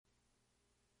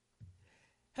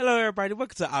Hello, everybody.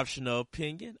 Welcome to Optional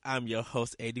Opinion. I'm your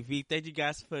host, ADV. Thank you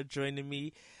guys for joining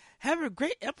me. Have a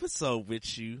great episode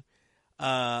with you.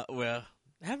 Have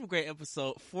a great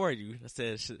episode for you.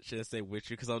 Should I say with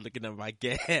you? Because I'm looking at my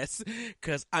guests.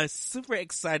 Because I'm super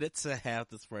excited to have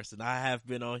this person. I have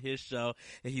been on his show,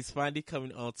 and he's finally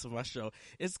coming on to my show.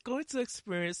 It's going to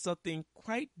experience something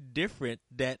quite different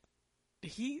that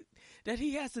he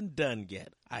hasn't done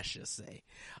yet, I should say.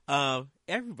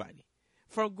 Everybody.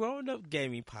 From Growing Up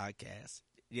Gaming Podcast,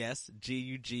 yes,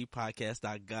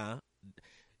 GUGpodcast.com,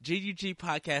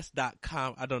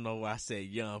 GUGpodcast.com, I don't know why I said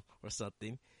yum or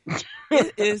something.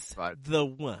 It is the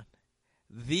one,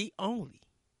 the only,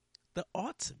 the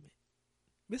ultimate,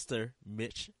 Mr.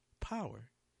 Mitch Power.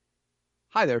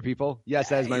 Hi there, people. Yes,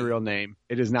 that is my real name.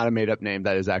 It is not a made-up name.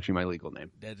 That is actually my legal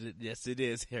name. Yes, it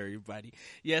is, everybody.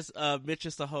 Yes, Mitch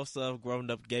is the host of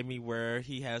Grown Up Gaming, where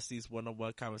he has these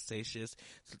one-on-one conversations,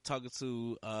 talking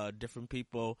to different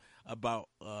people about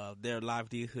their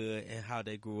livelihood and how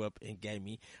they grew up in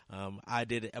gaming. I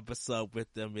did an episode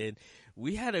with them, and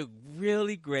we had a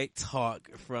really great talk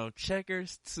from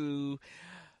checkers to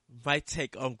my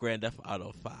take on Grand Theft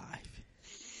Auto 5.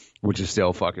 Which is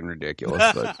still fucking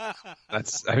ridiculous, but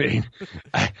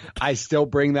I still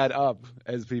bring that up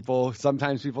as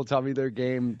sometimes people tell me their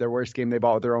worst game they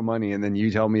bought with their own money, and then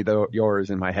you tell me yours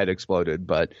and my head exploded,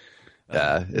 but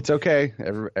it's okay.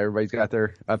 Everybody's got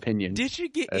their opinion. Did you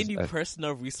get any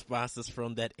personal responses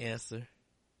from that answer?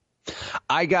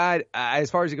 I got, as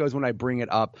far as it goes when I bring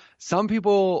it up, some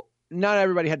people... Not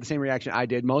everybody had the same reaction I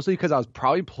did, mostly because I was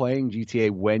probably playing GTA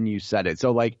when you said it.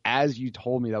 So, like, as you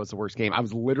told me that was the worst game, I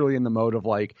was literally in the mode of,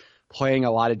 like, playing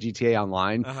a lot of GTA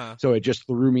Online. So it just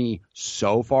threw me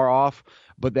so far off.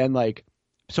 But then, like,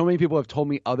 so many people have told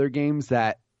me other games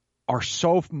that are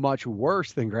so much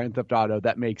worse than Grand Theft Auto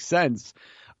that makes sense.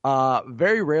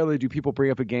 Very rarely do people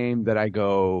bring up a game that I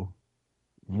go,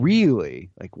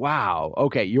 really? Like, wow.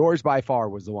 Okay, yours by far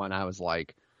was the one I was,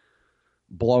 like,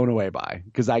 blown away by.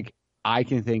 Because, like, I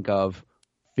can think of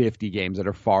 50 games that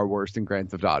are far worse than Grand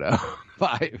Theft Auto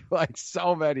 5, like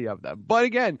so many of them. But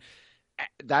again,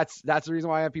 that's the reason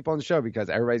why I have people on the show, because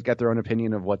everybody's got their own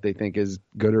opinion of what they think is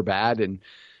good or bad, and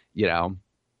you know,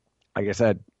 like I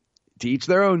said, to each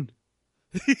their own.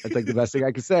 That's like the best thing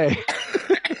I could say.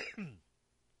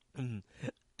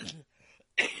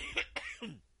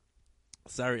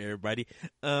 Sorry, everybody.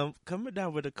 Coming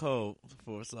down with a cold,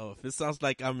 so if it sounds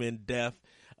like I'm in death,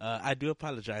 I do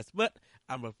apologize, but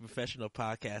I'm a professional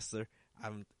podcaster.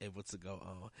 I'm able to go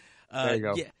on. There you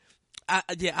go.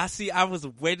 I see. I was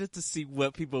waiting to see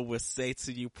what people would say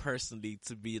to you personally,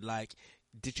 to be like,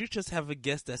 did you just have a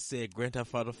guest that said Grand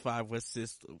Theft Auto 5 was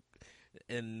this?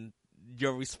 And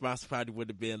your response probably would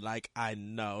have been like, I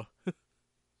know.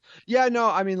 Yeah, no,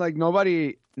 I mean, like,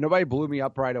 nobody blew me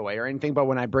up right away or anything, but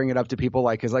when I bring it up to people,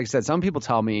 like, because like I said, some people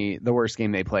tell me the worst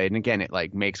game they played, and again, it,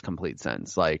 like, makes complete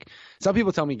sense. Like, some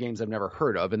people tell me games I've never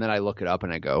heard of, and then I look it up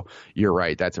and I go, you're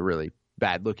right, that's a really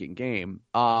bad-looking game.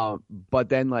 But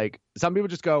then, like, some people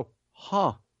just go,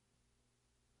 huh,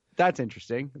 that's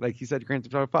interesting. Like, he said Grand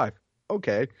Theft Auto 5.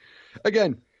 Okay.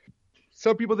 Again,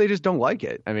 some people, they just don't like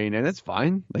it. I mean, and it's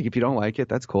fine. Like, if you don't like it,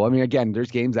 that's cool. I mean, again, there's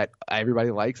games that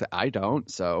everybody likes that I don't.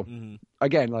 So,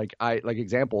 again, like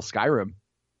example, Skyrim.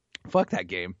 Fuck that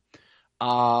game.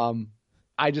 I'm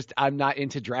not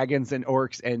into dragons and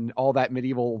orcs and all that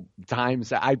medieval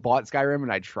times. I bought Skyrim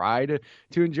and I tried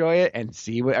to enjoy it and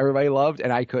see what everybody loved,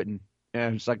 and I couldn't. And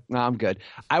I'm just like, nah, I'm good.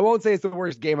 I won't say it's the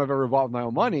worst game I've ever bought with my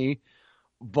own money,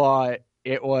 but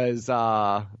it was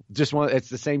it's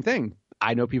the same thing.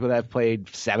 I know people that have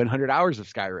played 700 hours of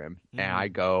Skyrim,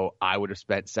 and I would have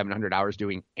spent 700 hours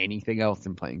doing anything else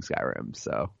than playing Skyrim.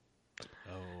 So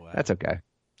that's okay.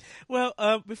 Well,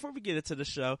 before we get into the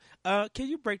show, can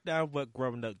you break down what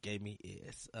Grown Up Gaming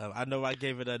is? I know I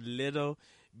gave it a little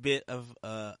bit of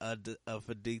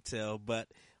a detail, but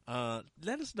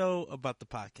let us know about the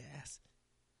podcast.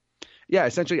 Yeah,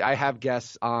 essentially, I have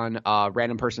guests on a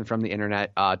random person from the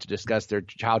internet to discuss their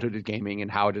childhood of gaming and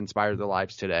how it inspired their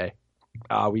lives today.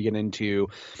 We get into,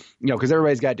 because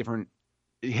everybody's got different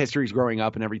histories growing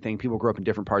up and everything. People grow up in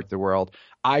different parts of the world.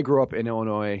 I grew up in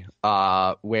Illinois,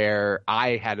 where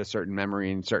I had a certain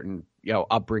memory and certain,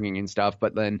 upbringing and stuff.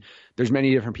 But then there's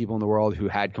many different people in the world who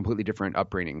had completely different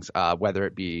upbringings, whether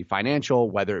it be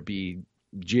financial, whether it be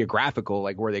geographical,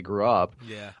 like where they grew up.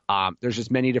 Yeah. There's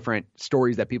just many different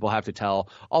stories that people have to tell.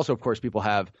 Also, of course, people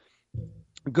have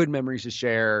good memories to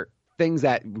share, things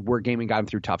that were gaming got them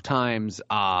through tough times,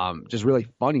 just really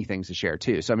funny things to share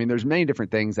too. So, I mean, there's many different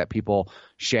things that people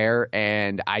share,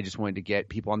 and I just wanted to get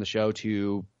people on the show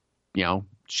to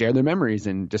share their memories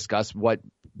and discuss what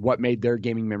made their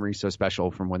gaming memories so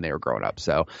special from when they were growing up.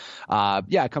 So,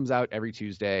 it comes out every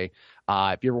Tuesday.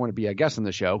 If you ever want to be a guest on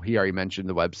the show, he already mentioned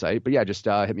the website, but just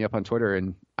hit me up on Twitter,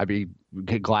 and I'd be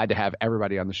glad to have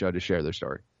everybody on the show to share their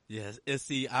story. Yes, and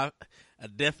see, I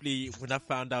definitely, when I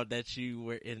found out that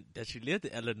you lived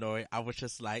in Illinois, I was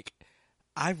just like,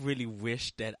 I really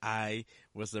wish that I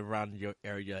was around your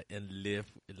area and live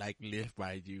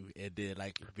by you, and then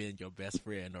being your best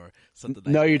friend or something like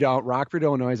that. No, you don't. Rockford,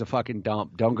 Illinois is a fucking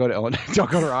dump. Don't go to Illinois.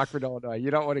 Don't go to Rockford, Illinois.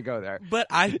 You don't want to go there. But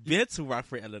I've been to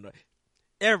Rockford, Illinois.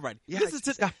 Everybody,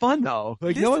 it's not fun though.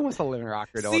 No one wants to live in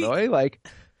Rockford, Illinois.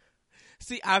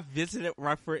 See, I visited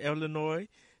Rockford, Illinois,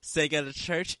 sang at a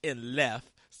church, and left.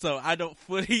 So I don't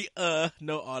fully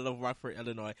know all of Rockford,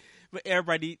 Illinois. But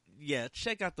everybody,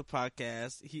 check out the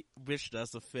podcast. Rich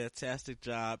does a fantastic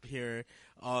job here.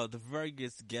 The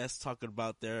various guests talking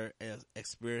about their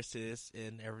experiences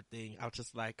and everything. I was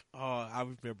just like, oh, I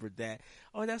remember that.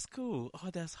 Oh, that's cool.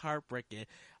 Oh, that's heartbreaking.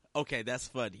 Okay, that's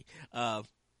funny.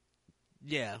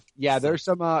 There's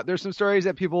some stories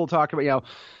that people talk about,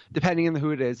 depending on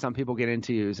who it is. Some people get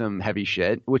into some heavy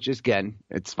shit, which is, again,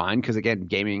 it's fine because, again,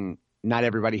 gaming, not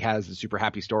everybody has a super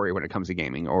happy story when it comes to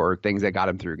gaming or things that got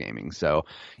them through gaming. So,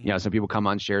 some people come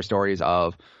on, share stories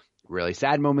of really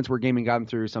sad moments where gaming got them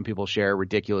through. Some people share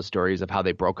ridiculous stories of how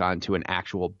they broke onto an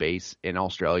actual base in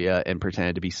Australia and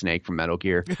pretended to be Snake from Metal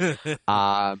Gear.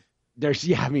 And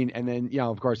then,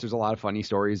 of course, there's a lot of funny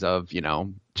stories of,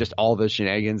 just all the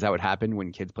shenanigans that would happen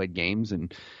when kids played games.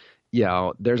 And,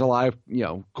 there's a lot of,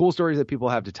 cool stories that people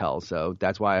have to tell. So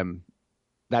that's why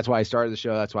I started the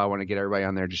show. That's why I want to get everybody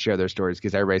on there to share their stories,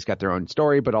 because everybody's got their own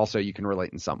story, but also you can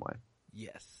relate in some way.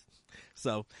 Yes.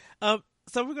 So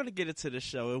we're going to get into the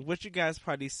show, and what you guys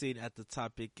probably seen at the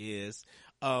topic is,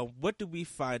 what do we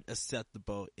find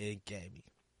acceptable in gaming?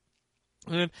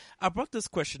 And I brought this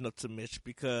question up to Mitch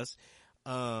because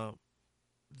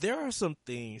there are some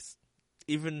things,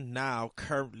 even now,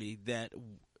 currently, that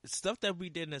stuff that we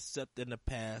didn't accept in the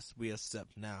past, we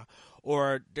accept now.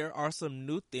 Or there are some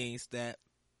new things that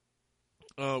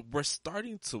we're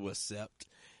starting to accept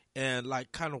and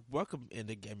kind of welcome in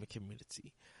the gaming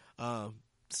community.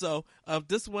 So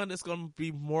this one is going to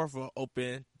be more of an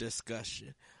open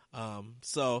discussion.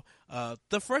 So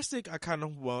the first thing I kind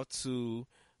of want to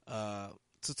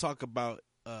talk about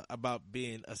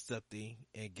being accepting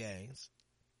in games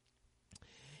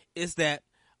is that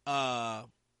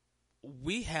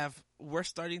we're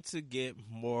starting to get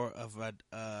more of a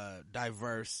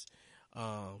diverse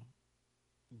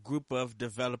group of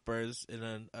developers in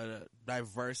a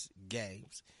diverse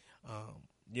games.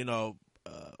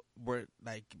 We're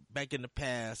back in the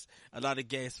past, a lot of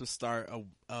games would start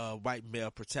a white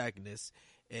male protagonist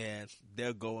and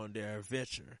they'll go on their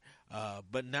adventure.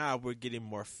 But now we're getting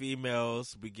more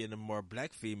females, we're getting more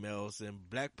black females and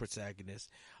black protagonists,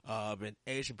 and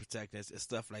Asian protagonists and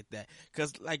stuff like that.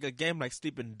 Cause a game like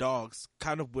Sleeping Dogs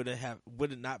kind of would have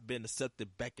not been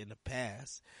accepted back in the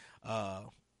past.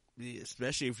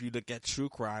 Especially if you look at True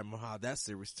Crime or how that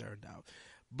series turned out.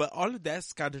 But all of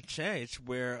that's kind of changed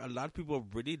where a lot of people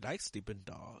really like Sleeping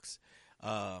Dogs.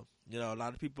 A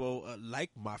lot of people like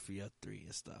Mafia 3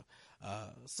 and stuff.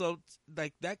 So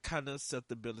that kind of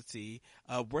acceptability,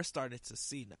 we're starting to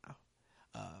see now.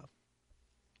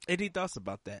 Any thoughts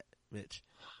about that, Mitch?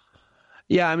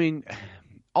 Yeah, I mean,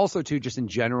 also too, just in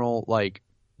general,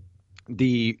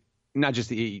 not just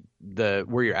the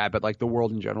where you're at, but the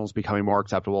world in general is becoming more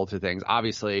acceptable to things.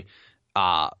 Obviously,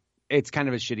 it's kind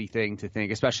of a shitty thing to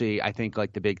think, especially I think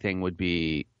the big thing would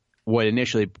be what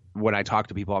initially when I talk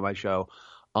to people on my show,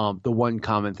 the one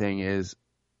common thing is,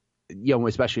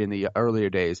 especially in the earlier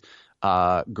days,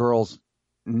 girls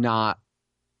not,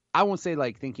 I won't say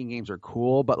thinking games are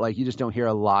cool, but you just don't hear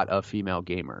a lot of female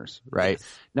gamers, right?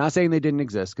 Yes. Not saying they didn't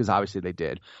exist, because obviously they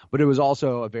did, but it was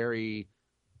also a very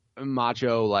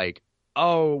macho,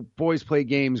 oh, boys play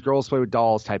games, girls play with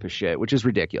dolls type of shit, which is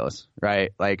ridiculous,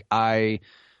 right?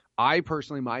 I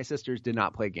personally, my sisters did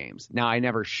not play games. Now, I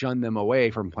never shunned them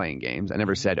away from playing games. I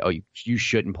never said, oh, you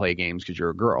shouldn't play games because you're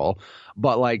a girl.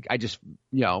 But I just,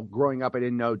 growing up, I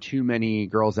didn't know too many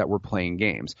girls that were playing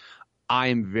games. I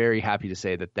am very happy to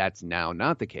say that that's now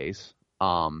not the case.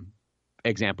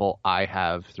 Example, I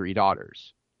have 3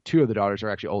 daughters. 2 of the daughters are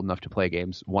actually old enough to play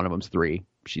games. One of them's 3.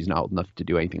 She's not old enough to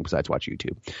do anything besides watch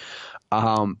YouTube.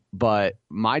 But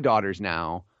my daughters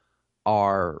now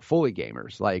are fully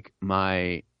gamers.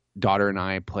 My daughter and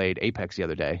I played Apex the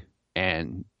other day,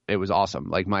 and it was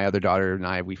awesome. My other daughter and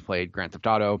I, we played Grand Theft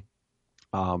Auto.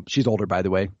 She's older, by the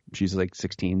way. She's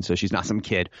 16, so she's not some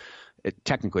kid.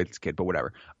 Technically it's a kid, but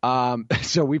whatever.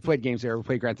 So we played games there. We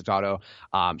played Grand Theft Auto.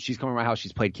 She's come to my house.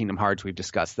 She's played Kingdom Hearts. We've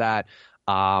discussed that.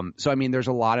 So I mean, there's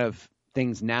a lot of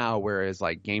things now, whereas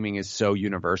like gaming is so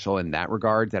universal in that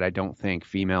regard that I don't think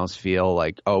females feel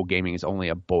like, oh, gaming is only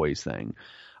a boys thing.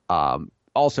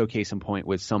 Also, case in point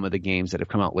with some of the games that have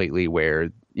come out lately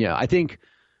where, I think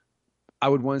I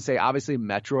would want to say, obviously,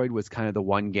 Metroid was kind of the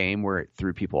one game where it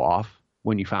threw people off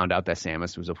when you found out that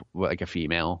Samus was a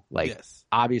female. Like, yes.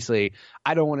 Obviously,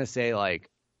 I don't want to say like,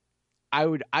 I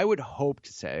would hope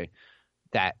to say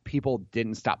that people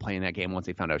didn't stop playing that game once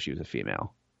they found out she was a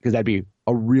female, because that'd be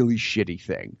a really shitty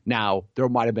thing. Now, there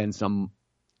might have been some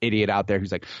idiot out there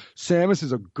who's like, Samus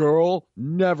is a girl,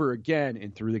 never again,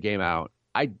 and threw the game out.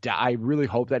 I really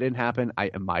hope that didn't happen.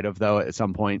 I might have, though, at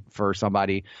some point for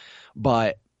somebody.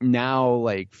 But now,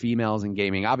 like, females in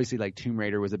gaming, obviously, like, Tomb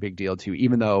Raider was a big deal, too,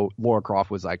 even though Lara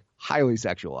Croft was, like, highly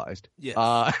sexualized. Yes.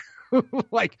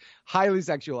 Like, highly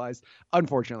sexualized,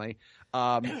 unfortunately.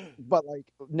 But, like,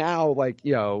 now, like,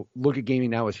 look at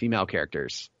gaming now with female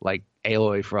characters, like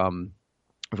Aloy from,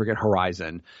 I forget,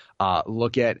 Horizon.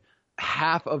 Look at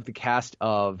half of the cast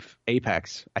of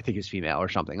Apex, I think, is female or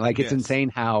something. Like, it's insane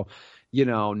how...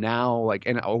 now, like,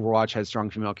 and Overwatch has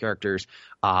strong female characters.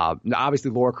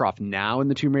 Obviously, Lara Croft now in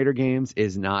the Tomb Raider games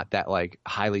is not that, like,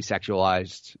 highly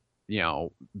sexualized,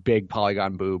 big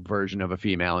polygon boob version of a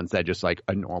female, instead just, like,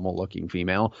 a normal-looking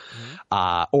female.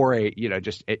 Or a,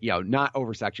 not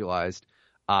over-sexualized.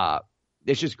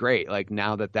 It's just great, like,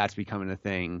 now that that's becoming a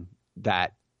thing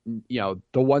that, the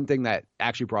one thing that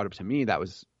actually brought up to me that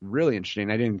was really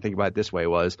interesting, I didn't think about it this way,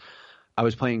 was I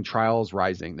was playing Trials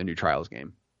Rising, the new Trials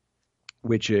game,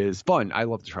 which is fun. I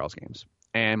love the Trials games.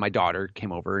 And my daughter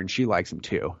came over and she likes them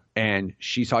too. And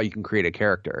she saw you can create a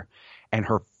character. And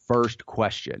her first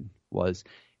question was,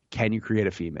 can you create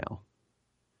a female?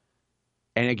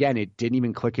 And again, it didn't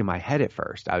even click in my head at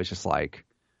first. I was just like,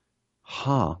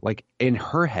 huh. Like, in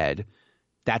her head,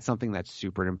 that's something that's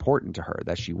super important to her,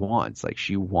 that she wants. Like,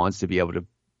 she wants to be able to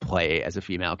play as a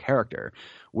female character,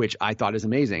 which I thought is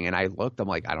amazing. And I looked, I'm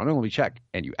like, I don't know, let me check.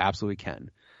 And you absolutely can.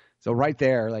 So right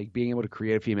there, like, being able to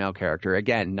create a female character,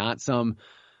 again, not some,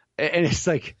 and it's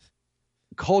like,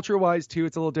 culture-wise too,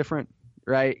 it's a little different,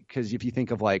 right? Because if you think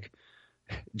of like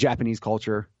Japanese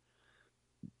culture,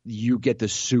 you get the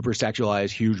super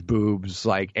sexualized, huge boobs,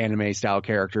 like anime style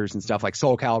characters and stuff like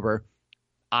Soul Calibur,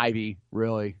 Ivy,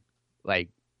 really, like,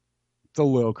 it's a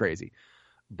little crazy.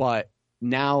 But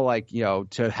now, like,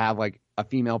 to have like a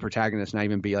female protagonist not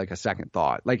even be like a second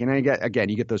thought, like, and I get, again,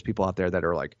 you get those people out there that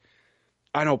are like,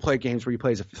 I don't play games where you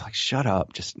play as like, shut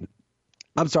up. Just,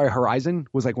 I'm sorry. Horizon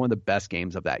was like one of the best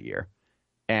games of that year.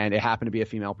 And it happened to be a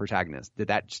female protagonist. Did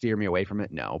that steer me away from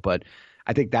it? No, but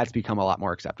I think that's become a lot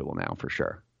more acceptable now for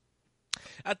sure.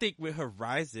 I think with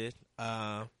Horizon,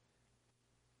 one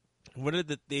of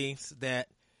the things that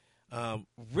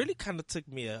really kind of took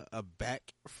me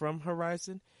aback from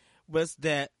Horizon was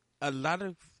that a lot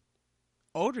of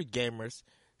older gamers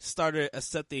started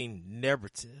accepting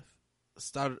narrative.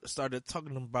 Started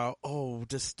talking about, oh,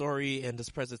 this story and this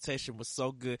presentation was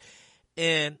so good,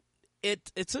 and it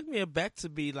took me aback to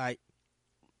be like,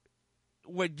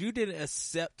 when you didn't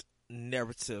accept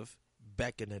narrative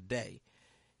back in the day,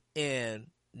 and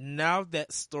now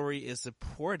that story is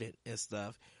important and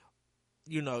stuff,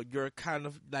 you're kind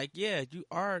of like, yeah, you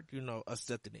are,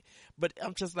 accepting it. But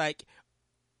I'm just like,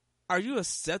 are you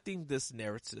accepting this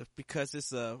narrative because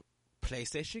it's a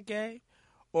PlayStation game?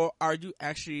 Or are you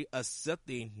actually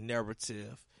accepting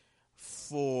narrative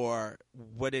for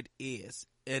what it is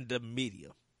in the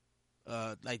medium?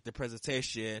 Like the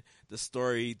presentation, the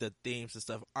story, the themes and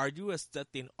stuff. Are you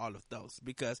accepting all of those?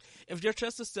 Because if you're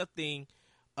just accepting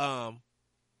a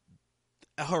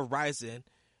Horizon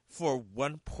for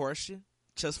one portion,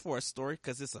 just for a story,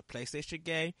 because it's a PlayStation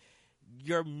game,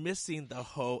 you're missing the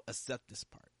whole acceptance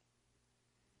part.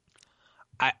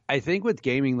 I think with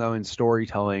gaming, though, and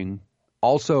storytelling,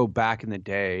 also back in the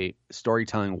day,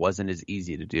 storytelling wasn't as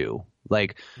easy to do.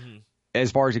 Like,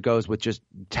 as far as it goes with just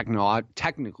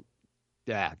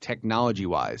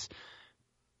technology-wise.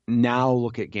 Now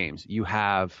look at games. You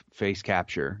have face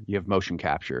capture, you have motion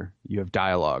capture, you have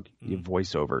dialogue, you have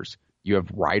voiceovers, you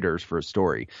have writers for a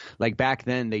story. Like, back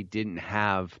then, they didn't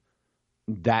have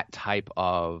that type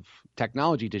of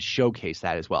technology to showcase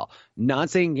that as well.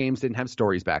 Not saying games didn't have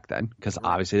stories back then, because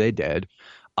obviously they did.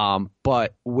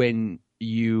 But when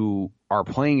you are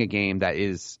playing a game that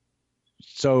is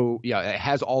it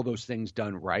has all those things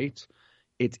done right,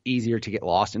 it's easier to get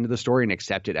lost into the story and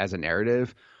accept it as a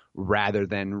narrative rather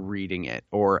than reading it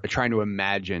or trying to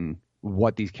imagine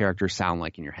what these characters sound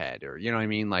like in your head, or you know what I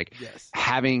mean? Like Yes.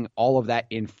 having all of that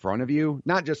in front of you,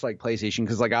 not just like PlayStation,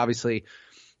 because like obviously,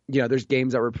 you know, there's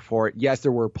games that were before it. Yes,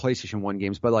 there were PlayStation 1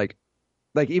 games, but like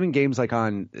even games like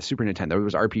on Super Nintendo, there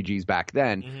was RPGs back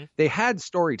then. Mm-hmm. They had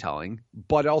storytelling,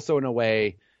 but also in a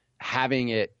way having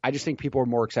it. I just think people are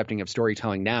more accepting of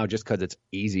storytelling now just because it's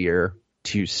easier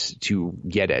to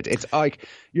get it. It's like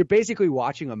you're basically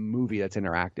watching a movie that's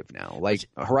interactive now. Like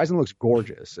Horizon looks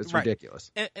gorgeous. It's right.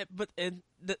 ridiculous. And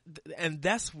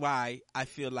that's why I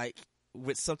feel like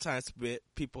sometimes with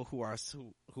people who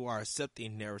are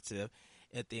accepting narrative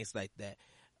and things like that,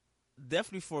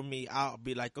 definitely for me, I'll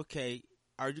be like, okay,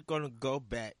 are you going to go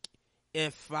back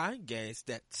and find games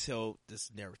that tell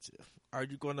this narrative? Are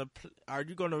you going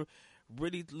to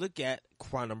really look at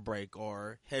Quantum Break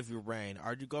or Heavy Rain?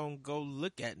 Are you going to go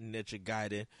look at Ninja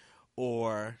Gaiden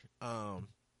or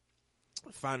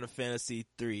Final Fantasy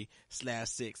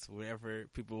 3/6, whatever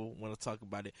people want to talk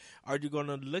about it? Are you going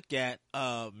to look at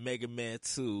Mega Man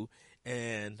 2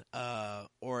 and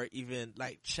or even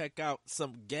like check out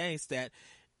some games that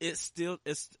it's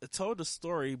told a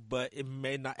story, but it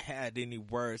may not have any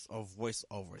words or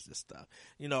voiceovers and stuff.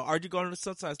 You know, are you going to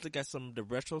sometimes look at some of the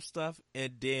retro stuff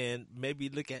and then maybe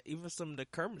look at even some of the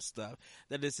current stuff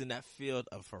that is in that field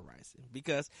of Horizon?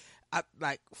 Because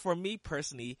for me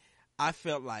personally, I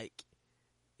felt like,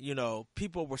 you know,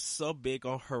 people were so big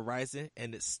on Horizon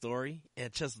and its story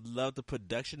and just loved the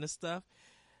production and stuff.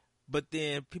 But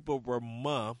then people were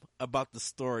mum about the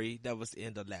story that was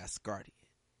in The Last Guardian.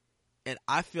 And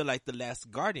I feel like The Last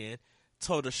Guardian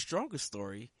told a stronger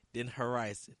story than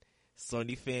Horizon.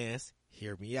 Sony fans,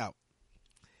 hear me out.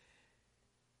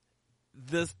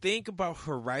 The thing about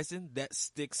Horizon that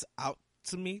sticks out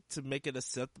to me to make it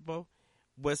acceptable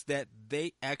was that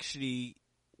they actually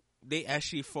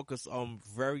focus on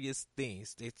various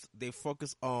things. They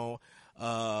focus on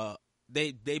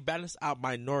they balance out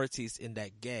minorities in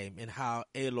that game and how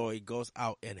Aloy goes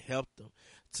out and help them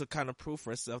to kind of prove for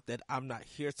herself that I'm not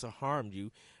here to harm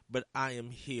you, but I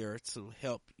am here to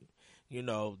help you. You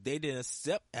know, they didn't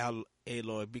accept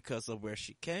Aloy because of where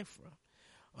she came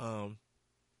from.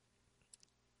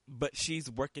 But she's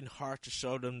working hard to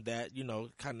show them that, you know,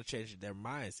 kind of changing their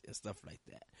minds and stuff like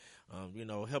that. You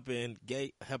know, helping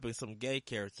some gay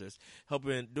characters,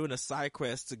 doing a side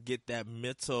quest to get that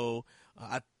mental.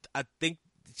 I think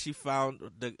she found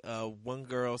the one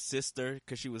girl's sister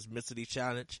because she was mentally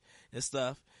challenged and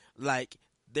stuff. Like,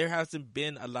 there hasn't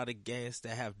been a lot of games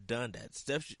that have done that,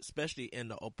 especially in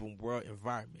the open world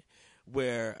environment,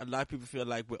 where a lot of people feel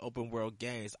like with open world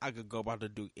games, I could go about to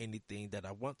do anything that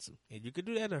I want to. And you could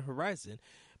do that in Horizon.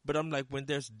 But I'm like, when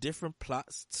there's different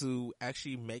plots to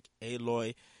actually make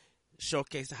Aloy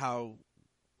showcase how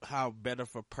better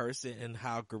of a person and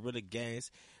how Guerrilla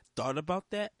Games thought about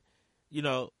that, you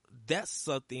know, that's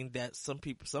something that some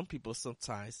people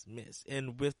sometimes miss.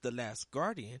 And with The Last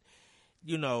Guardian,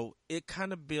 you know, it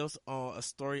kind of builds on a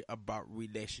story about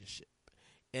relationship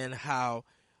and how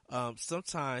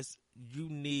sometimes you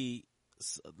need,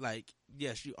 like,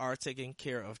 yes, you are taking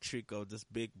care of Trico, this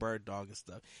big bird dog and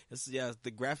stuff. It's, yeah,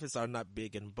 the graphics are not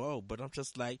big and bold, but I'm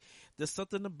just like, there's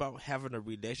something about having a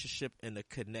relationship and a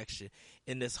connection,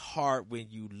 and it's hard when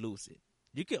you lose it.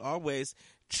 You can always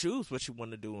choose what you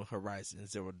want to do in Horizon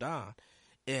Zero Dawn,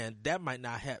 and that might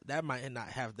not have that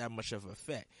much of an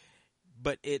effect.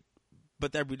 But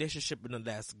that relationship in The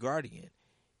Last Guardian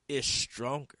is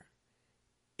stronger.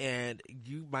 And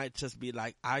you might just be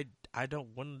like, I don't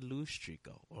want to lose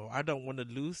Trico, or I don't want to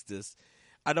lose this.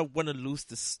 I don't want to lose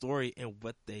the story and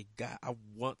what they got. I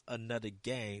want another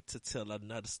game to tell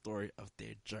another story of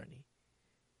their journey.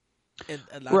 And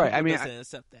a lot of people doesn't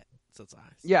accept that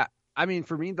sometimes. Yeah. I mean,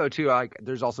 for me though too, like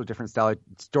there's also different style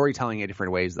storytelling in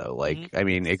different ways though. Like, I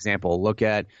mean, example, look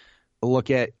at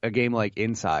a game like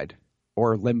Inside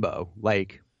or Limbo.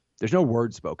 Like, there's no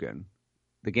word spoken.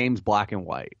 The game's black and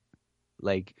white.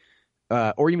 Like,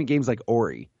 or even games like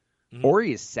Ori.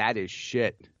 Ori is sad as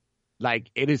shit.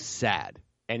 Like, it is sad,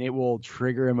 and it will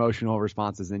trigger emotional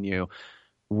responses in you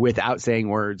without saying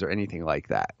words or anything like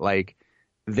that. Like,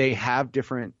 they have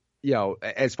different, you know,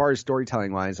 as far as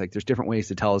storytelling wise, like there's different ways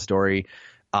to tell a story,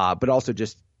 but also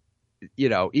just, you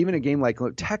know, even a game like,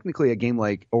 technically a game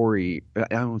like Ori,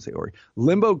 I won't say Ori,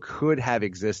 Limbo could have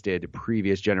existed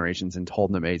previous generations and told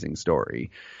an amazing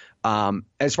story.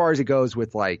 As far as it goes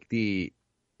with like the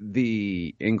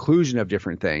inclusion of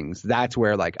different things, that's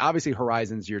where, like, obviously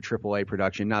Horizon's your AAA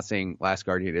production, not saying Last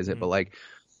Guardian is it, but like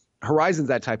Horizon's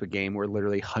that type of game where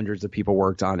literally hundreds of people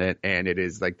worked on it, and it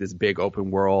is like this big open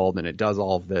world, and it does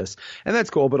all of this, and that's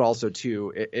cool. But also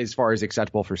too, as far as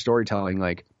acceptable for storytelling,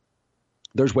 like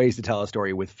there's ways to tell a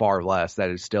story with far less that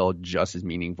is still just as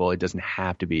meaningful. It doesn't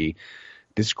have to be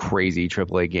this crazy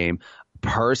AAA game.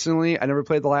 Personally, I never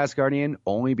played The Last Guardian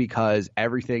only because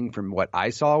everything from what I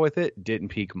saw with it didn't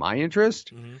pique my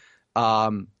interest.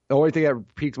 The only thing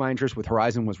that piqued my interest with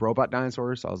Horizon was robot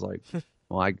dinosaurs. So I was like,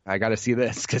 well, I got to see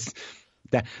this because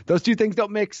those two things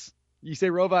don't mix. You say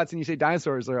robots and you say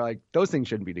dinosaurs, they're like, those things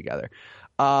shouldn't be together.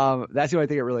 That's the only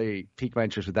thing that really piqued my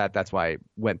interest with that. That's why I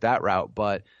went that route.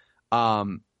 But I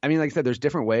mean, like I said, there's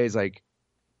different ways. Like,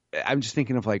 I'm just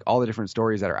thinking of like all the different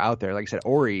stories that are out there. Like I said,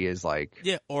 Ori is like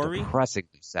depressingly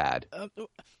sad.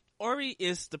 Ori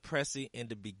is depressing in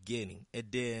the beginning, and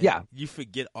then you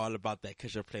forget all about that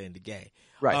because you're playing the game.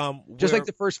 Right. Just like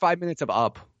the first 5 minutes of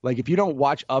Up. Like if you don't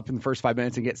watch Up in the first 5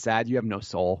 minutes and get sad, you have no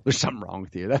soul. There's something wrong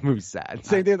with you. That movie's sad.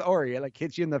 Same thing with Ori. It like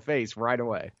hits you in the face right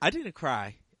away. I didn't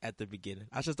cry at the beginning.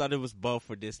 I just thought it was bold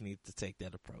for Disney to take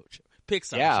that approach.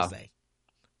 Pixar, I should say.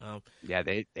 Yeah,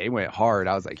 they went hard.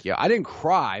 I was like, I didn't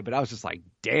cry, but I was just like,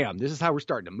 damn, this is how we're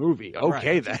starting a movie.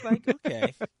 Okay, then. Just like,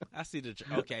 okay, I see the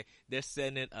okay. They're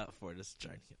setting it up for this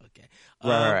journey. Okay,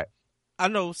 right. I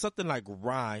know something like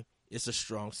Rhyme is a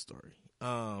strong story.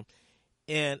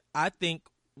 And I think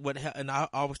and I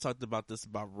always talked about this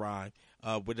about Rhyme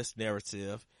with its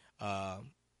narrative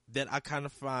that I kind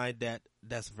of find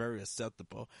that's very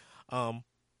acceptable.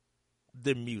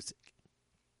 The music.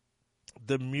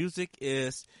 The music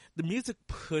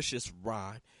pushes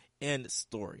Rhyme and its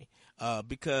story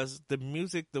because the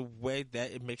music, the way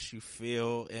that it makes you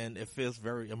feel, and it feels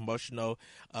very emotional,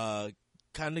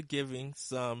 kind of giving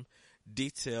some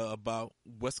detail about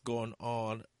what's going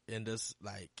on in this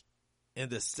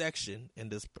section in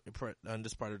this part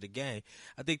of the game.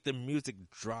 I think the music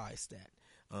drives that.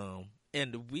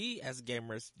 And we as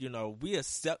gamers, we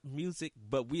accept music,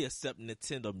 but we accept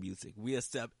Nintendo music. We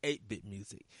accept 8-bit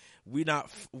music. We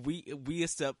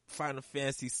accept Final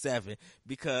Fantasy VII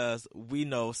because we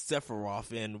know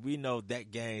Sephiroth and we know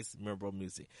that game's memorable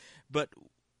music. But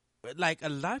like a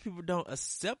lot of people don't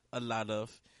accept a lot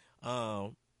of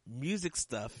music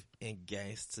stuff in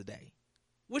games today,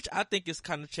 which I think is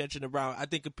kind of changing around. I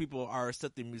think if people are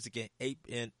accepting music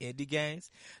in indie games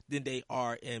than they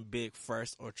are in big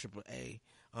first or AAA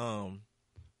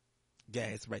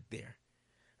games right there.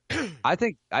 I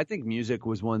think music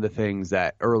was one of the things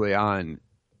that early on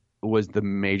was the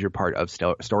major part of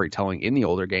storytelling in the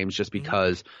older games, just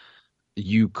because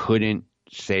you couldn't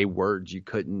say words, you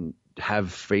couldn't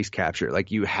have face capture,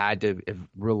 like you had to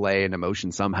relay an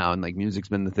emotion somehow, and like music's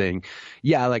been the thing.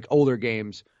 Yeah, like older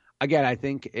games. Again, I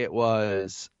think it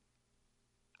was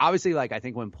obviously like I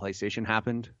think when PlayStation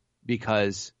happened,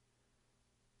 because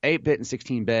 8-bit and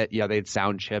 16-bit, they had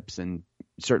sound chips and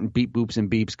certain beep boops and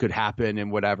beeps could happen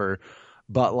and whatever.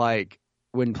 But like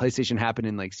when PlayStation happened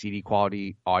and like CD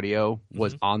quality audio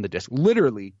was on the disc,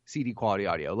 literally CD quality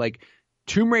audio, like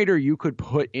Tomb Raider, you could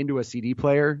put into a CD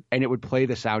player and it would play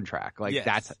the soundtrack. Like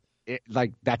that's it.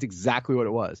 Like that's exactly what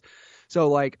it was. So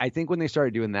like I think when they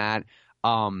started doing that,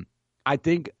 I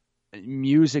think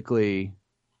musically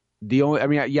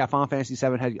Final Fantasy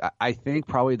VII had, I think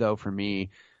probably though for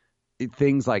me,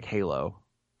 things like Halo.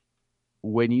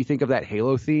 When you think of that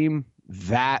Halo theme,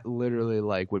 that literally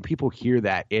like when people hear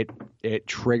that, it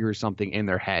triggers something in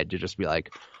their head to just be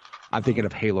like, I'm thinking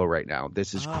of Halo right now.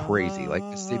 This is crazy. Like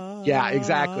this, yeah,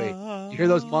 exactly. You hear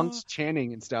those monks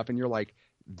chanting and stuff, and you're like,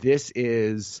 this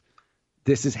is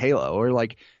Halo. Or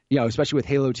like, especially with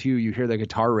Halo 2, you hear the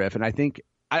guitar riff, and I think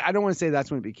I don't want to say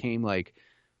that's when it became like.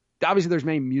 Obviously, there's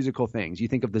many musical things. You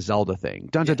think of the Zelda thing,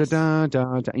 dun dun dun dun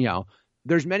dun dun.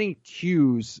 There's many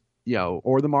cues,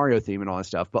 or the Mario theme and all that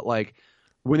stuff. But like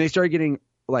when they started getting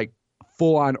like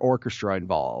full on orchestra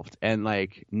involved, and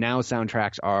like now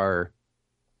soundtracks are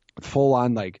full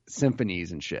on like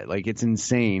symphonies and shit. Like it's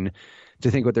insane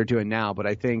to think what they're doing now. But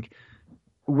I think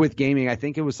with gaming, I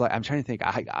think it was like, I'm trying to think,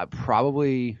 I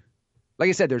probably, like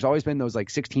I said, there's always been those like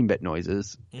 16-bit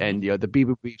noises and the beep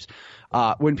boop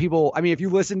beeps. When people, if you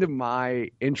listen to my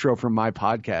intro from my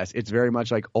podcast, it's very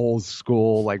much like old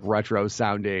school, like retro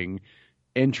sounding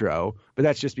intro, but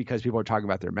that's just because people are talking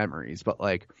about their memories. But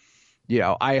like,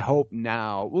 I hope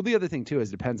now, well, the other thing too is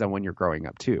it depends on when you're growing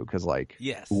up too. Cause like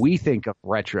we think of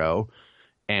retro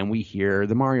and we hear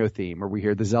the Mario theme or we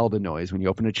hear the Zelda noise when you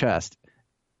open a chest.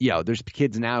 There's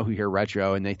kids now who hear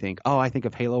retro and they think, oh, I think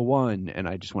of Halo 1, and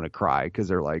I just want to cry because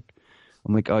they're like,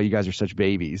 I'm like, oh, you guys are such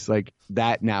babies. Like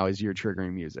that now is your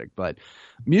triggering music. But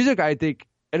music, I think,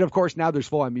 and of course now there's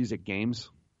full-on music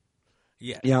games.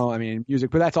 Yeah.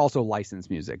 Music, but that's also licensed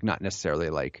music, not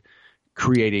necessarily like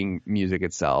creating music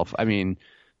itself.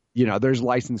 there's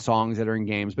licensed songs that are in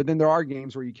games, but then there are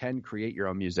games where you can create your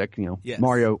own music. Yes.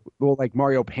 Mario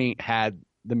Paint had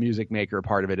the music maker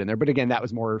part of it in there, but again, that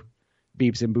was more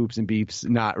beeps and boops and beeps,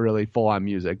 not really full on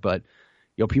music. But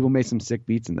people made some sick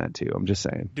beats in that too. I'm just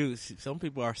saying, dude. Some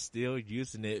people are still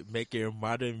using it, making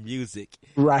modern music,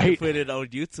 right? Put it on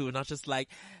YouTube, and I'm just like,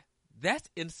 that's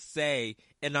insane.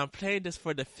 And I'm playing this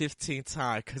for the 15th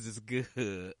time because it's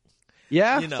good.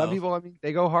 Yeah, some people,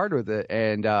 they go hard with it.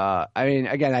 And,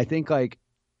 again, I think, like,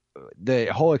 the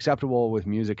whole acceptable with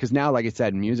music, because now, like I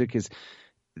said, music is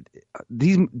 –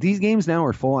 these games now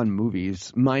are full-on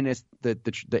movies, minus the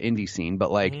indie scene.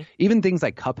 But, like, even things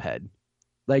like Cuphead,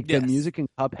 like, the music in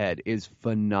Cuphead is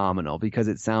phenomenal because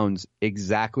it sounds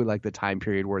exactly like the time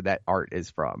period where that art is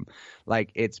from.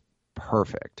 Like, it's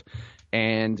perfect.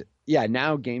 And, yeah,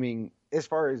 now gaming, as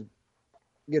far as –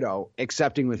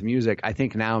 accepting with music, I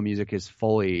think now music has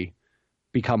fully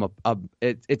become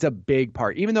it's a big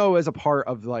part. Even though it was a part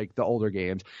of like the older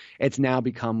games, it's now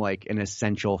become like an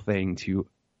essential thing to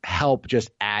help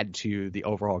just add to the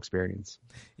overall experience.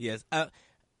 Yes,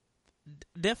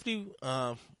 definitely.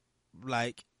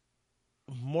 Like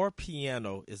more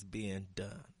piano is being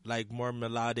done, like more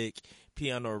melodic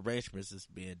piano arrangements is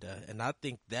being done, and I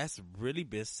think that's really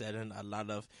been setting a lot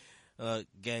of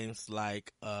games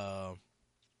like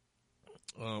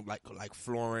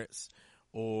Florence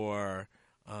or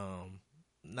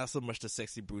not so much the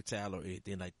Sexy Brutale or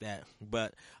anything like that,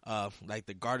 but like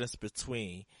the Gardens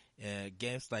Between and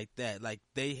games like that. Like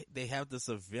they have this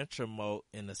adventure mode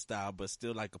in the style, but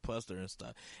still like a puzzler and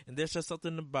stuff. And there's just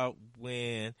something about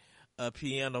when a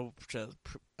piano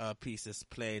piece is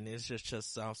playing, it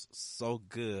just sounds so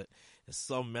good. It's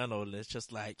so mental. It's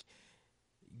just like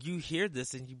you hear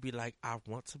this and you be like, I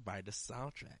want to buy the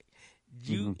soundtrack.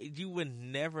 You would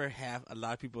never have a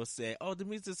lot of people say, "Oh, the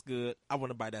music's good. I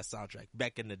want to buy that soundtrack."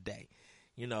 Back in the day,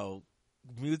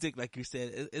 music, like you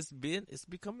said, it's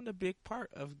becoming a big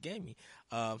part of gaming.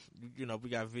 We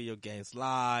got Video Games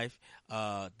Live.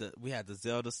 We had the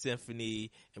Zelda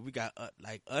Symphony, and we got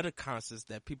like other concerts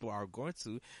that people are going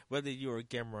to. Whether you're a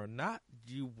gamer or not,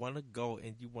 you want to go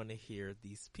and you want to hear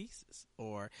these pieces.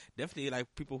 Or definitely like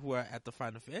people who are at the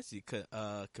Final Fantasy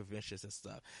conventions and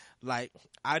stuff. Like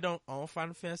I don't own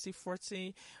Final Fantasy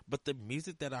 14, but the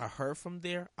music that I heard from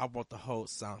there, I want the whole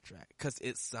soundtrack because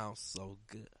it sounds so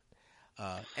good.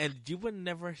 And you would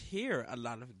never hear a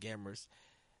lot of gamers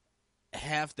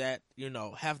have that,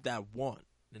 have that want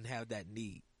and have that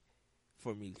need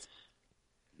for music.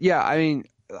 Yeah, I mean,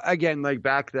 again, like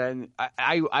back then,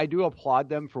 I do applaud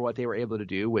them for what they were able to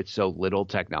do with so little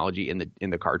technology in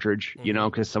the cartridge,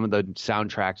 because some of the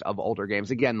soundtracks of older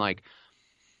games, again, like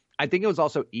I think it was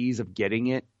also ease of getting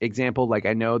it. Example, like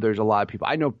I know there's a lot of people,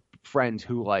 I know friends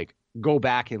who like go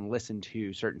back and listen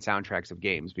to certain soundtracks of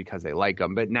games because they like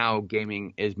them, but now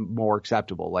gaming is more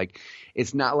acceptable. Like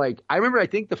it's not like I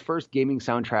think the first gaming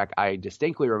soundtrack I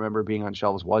distinctly remember being on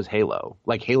shelves was Halo.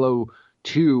 Like Halo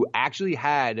 2 actually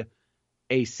had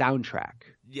a soundtrack.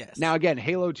 Yes. Now again,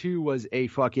 Halo 2 was a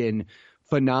fucking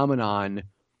phenomenon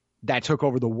that took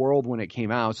over the world when it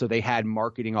came out. So they had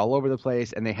marketing all over the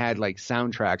place and they had like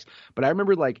soundtracks. But I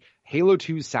remember like Halo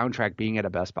 2's soundtrack being at a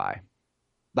Best Buy.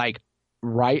 Like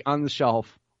right on the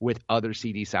shelf with other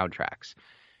CD soundtracks.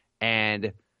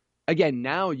 And again,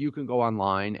 now you can go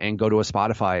online and go to a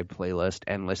Spotify playlist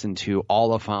and listen to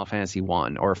all of Final Fantasy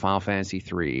 1 or Final Fantasy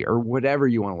 3 or whatever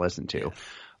you want to listen to.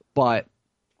 But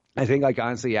I think like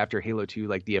honestly after Halo 2,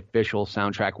 like the official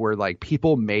soundtrack where like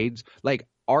people made like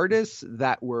artists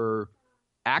that were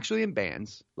actually in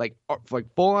bands, like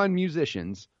full on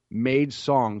musicians made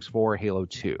songs for Halo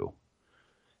 2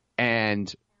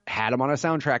 and had them on a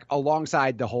soundtrack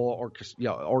alongside the whole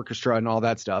orchestra and all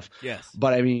that stuff. Yes.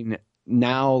 But I mean,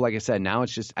 now, like I said, now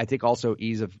it's just, I think also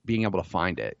ease of being able to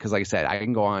find it. Cause like I said, I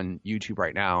can go on YouTube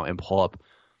right now and pull up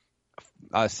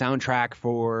a soundtrack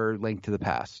for Link to the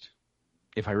Past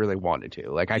if I really wanted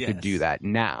to. Like I could do that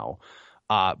now.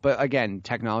 But again,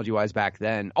 technology wise back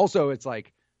then, also it's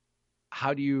like,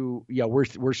 how do you,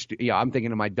 I'm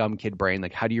thinking of my dumb kid brain.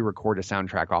 Like, how do you record a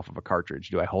soundtrack off of a cartridge?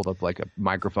 Do I hold up like a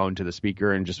microphone to the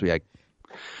speaker and just be like,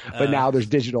 but now there's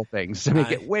digital things to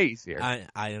make it way easier.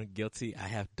 I am guilty. I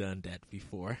have done that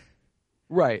before.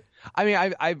 Right. I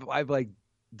mean, I've like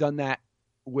done that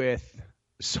with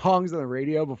songs on the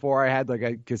radio before. I had like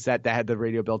a cassette that had the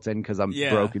radio built in because I'm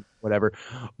broken, whatever.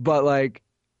 But like,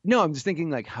 no, I'm just thinking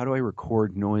like, how do I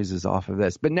record noises off of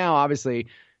this? But now obviously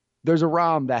there's a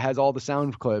ROM that has all the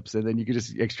sound clips and then you can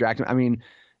just extract them. I mean,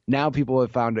 now people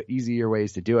have found easier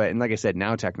ways to do it. And like I said,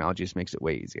 now technology just makes it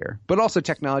way easier. But also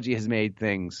technology has made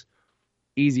things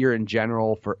easier in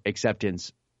general for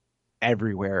acceptance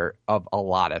everywhere of a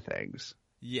lot of things.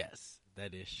 Yes,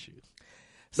 that is true.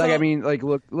 Like, So, I mean, like,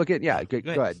 look at, yeah, go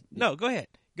go ahead. No, go ahead.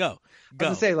 Go. I was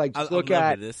gonna say, like, I'm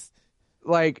loving this.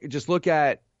 just look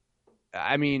at,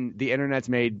 I mean, the internet's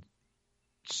made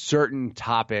certain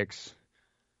topics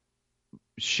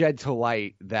shed to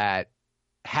light that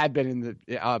had been in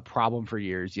the problem for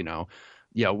years,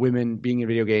 women being in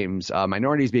video games,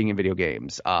 minorities being in video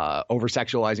games, over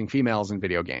sexualizing females in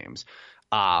video games.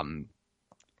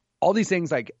 All these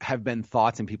things like have been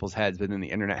thoughts in people's heads, but then the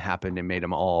internet happened and made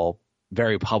them all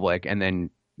very public, and then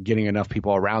getting enough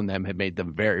people around them had made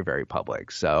them very, very public.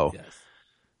 So, yes.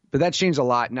 But that's changed a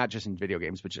lot, not just in video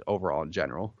games, but just overall in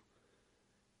general.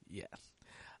 Yes.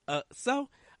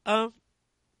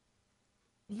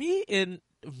 Me and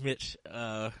Mitch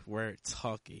were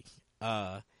talking,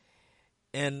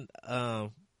 and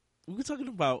we were talking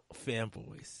about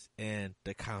fanboys and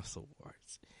the console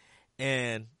wars,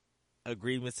 and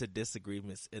agreements and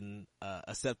disagreements, and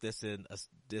acceptance and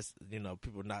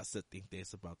people not accepting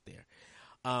things about there.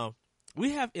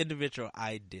 We have individual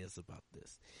ideas about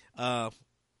this.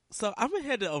 So I'm gonna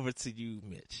hand it over to you,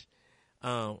 Mitch.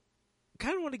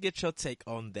 Kind of want to get your take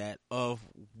on that. Of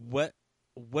what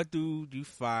do you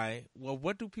find? Well,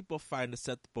 what do people find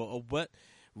acceptable, or what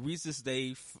reasons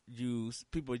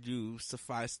people use to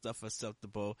find stuff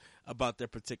acceptable about their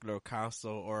particular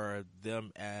console, or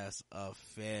them as a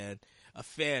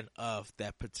fan of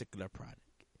that particular product?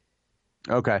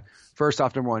 Okay. First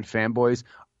off, number one, fanboys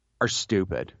are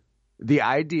stupid. The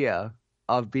idea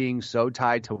of being so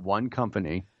tied to one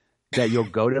company that you'll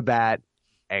go to bat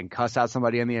and cuss out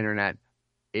somebody on the internet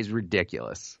is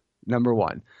ridiculous. Number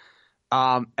one.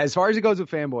 As far as it goes with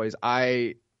fanboys,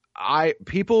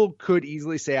 people could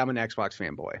easily say I'm an Xbox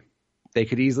fanboy. They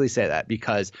could easily say that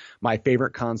because my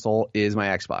favorite console is my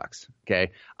Xbox.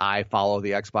 Okay. I follow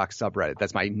the Xbox subreddit.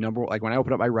 That's my number. Like when I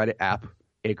open up my Reddit app,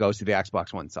 it goes to the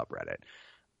Xbox One subreddit.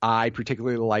 I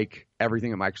particularly like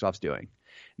everything that Microsoft's doing.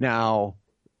 Now,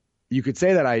 you could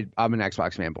say that I'm an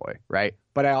Xbox fanboy, right?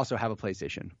 But I also have a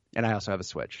PlayStation and I also have a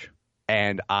Switch,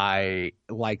 and I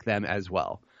like them as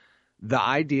well. The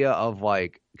idea of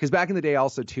because back in the day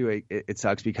also too, it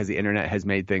sucks because the internet has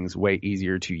made things way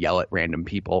easier to yell at random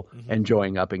people and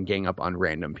join up and gang up on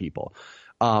random people.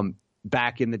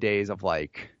 Back in the days of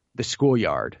the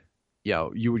schoolyard,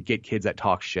 you would get kids that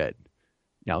talk shit.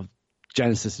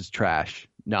 Genesis is trash.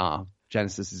 Nah,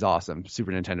 Genesis is awesome.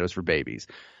 Super Nintendo's for babies.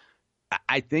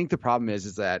 I think the problem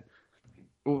is that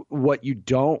what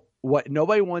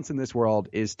nobody wants in this world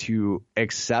is to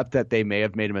accept that they may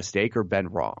have made a mistake or been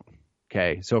wrong.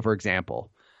 Okay. So for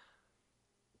example,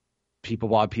 people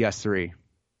bought PS3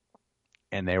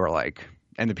 and they were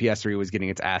and the PS3 was getting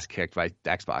its ass kicked by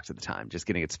Xbox at the time, just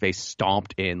getting its face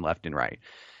stomped in left and right.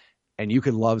 And you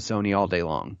could love Sony all day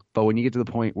long, but when you get to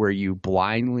the point where you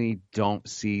blindly don't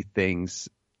see things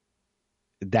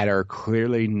that are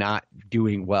clearly not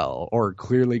doing well or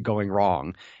clearly going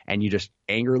wrong, and you just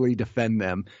angrily defend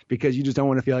them because you just don't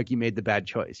want to feel like you made the bad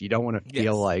choice. You don't want to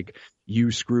feel like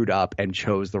you screwed up and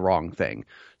chose the wrong thing.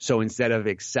 So instead of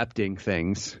accepting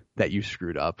things that you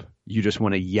screwed up, you just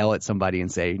want to yell at somebody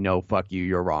and say, no, fuck you,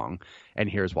 you're wrong. And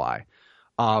here's why.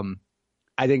 I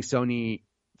think Sony,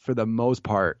 for the most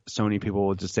part, Sony people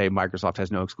will just say Microsoft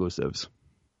has no exclusives,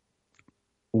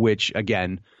 which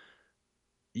again,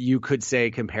 you could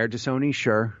say compared to Sony,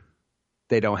 sure,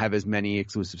 they don't have as many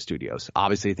exclusive studios.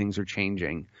 Obviously, things are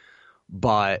changing,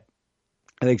 but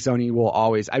I think Sony will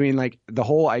always. I mean, the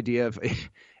whole idea of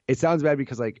it sounds bad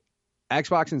because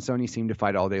Xbox and Sony seem to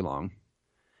fight all day long.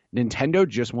 Nintendo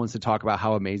just wants to talk about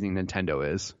how amazing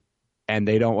Nintendo is, and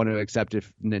they don't want to accept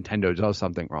if Nintendo does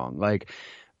something wrong.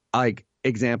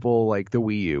 Example, the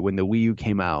Wii U. When the Wii U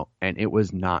came out, and it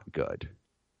was not good,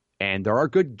 and there are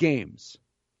good games.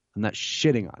 I'm not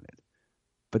shitting on it,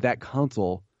 but that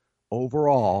console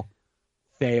overall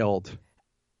failed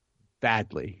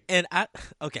badly. And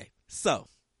so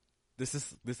this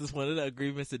is one of the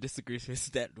agreements and disagreements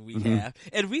that we have,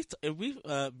 and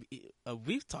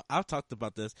I've talked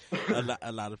about this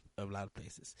a lot of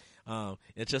places.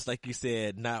 It's just like you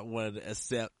said, not wanting to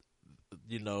accept,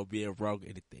 being wrong or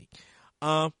anything.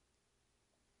 I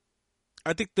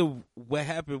think what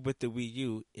happened with the Wii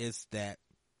U is that.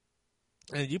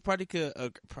 And you probably could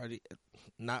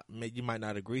you might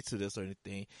not agree to this or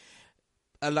anything.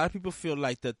 A lot of people feel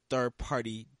like the third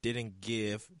party didn't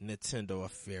give Nintendo a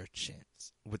fair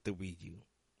chance with the Wii U.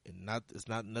 It's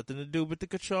not nothing to do with the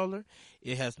controller.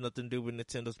 It has nothing to do with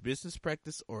Nintendo's business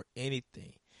practice or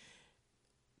anything.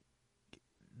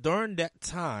 During that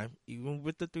time, even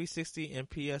with the 360 and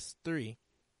PS3,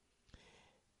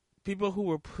 people who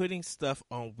were putting stuff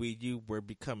on Wii U were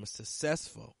becoming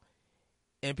successful.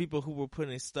 and people who were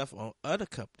putting stuff on other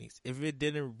companies, if it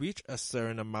didn't reach a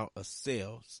certain amount of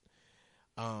sales,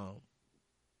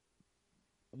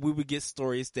 we would get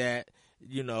stories that,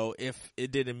 if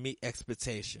it didn't meet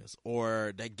expectations,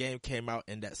 or that game came out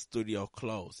and that studio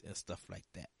closed and stuff like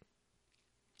that.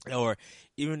 Or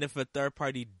even if a third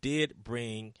party did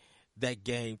bring that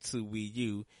game to Wii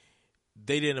U,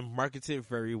 they didn't market it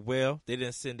very well. They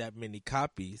didn't send that many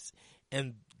copies,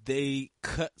 and they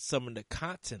cut some of the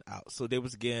content out. So they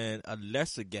was getting a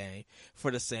lesser game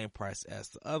for the same price as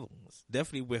the other ones.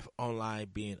 Definitely with online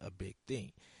being a big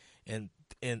thing. And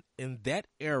in that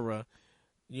era,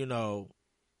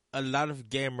 a lot of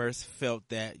gamers felt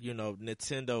that,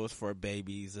 Nintendo is for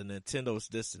babies and Nintendo is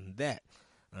this and that.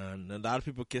 And a lot of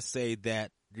people can say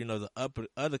that, the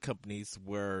other companies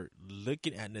were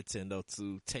looking at Nintendo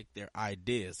to take their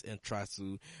ideas and try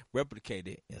to replicate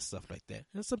it and stuff like that.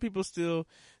 And some people still,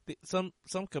 some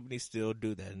companies still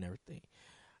do that and everything.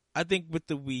 I think with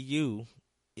the Wii U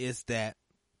is that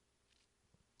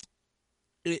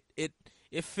it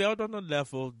failed on a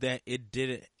level that it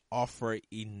didn't offer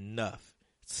enough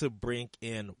to bring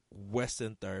in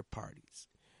Western third parties,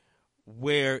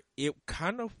 where it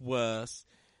kind of was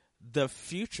the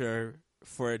future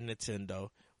for Nintendo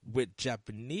with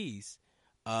Japanese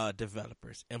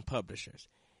developers and publishers,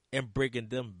 and bringing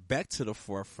them back to the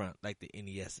forefront like the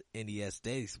NES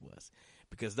days was.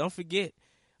 Because don't forget,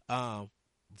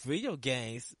 video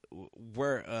games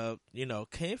were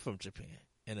came from Japan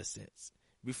in a sense.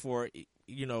 Before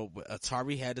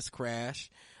Atari had its crash,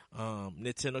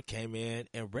 Nintendo came in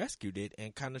and rescued it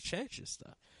and kind of changed its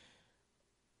stuff.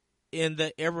 In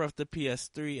the era of the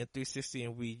PS3 and 360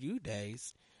 and Wii U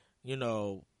days,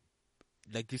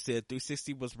 like you said,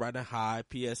 360 was riding high,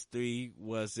 PS3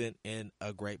 wasn't in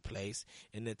a great place,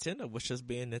 and Nintendo was just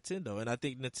being Nintendo. And I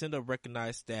think Nintendo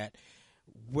recognized that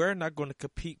we're not going to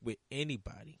compete with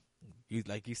anybody.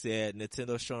 Like you said,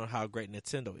 Nintendo's showing how great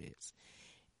Nintendo is.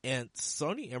 And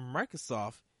Sony and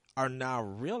Microsoft are now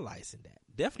realizing that.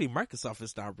 Definitely Microsoft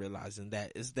is now realizing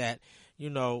that. Is that,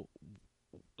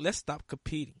 let's stop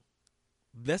competing.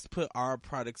 Let's put our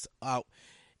products out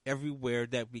everywhere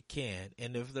that we can.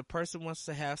 And if the person wants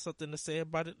to have something to say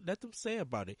about it, let them say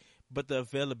about it. But the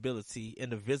availability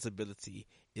and the visibility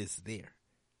is there.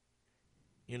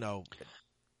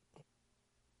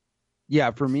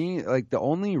 Yeah, for me, like the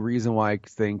only reason why I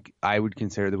think I would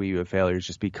consider the Wii U a failure is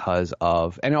just because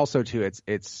of, and also too,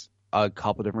 it's a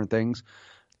couple different things.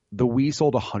 The Wii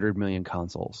sold 100 million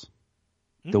consoles.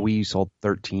 The Wii U sold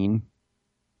 13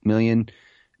 million.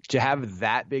 To have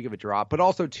that big of a drop, but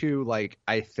also too, like,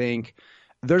 I think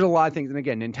there's a lot of things, and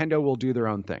again, Nintendo will do their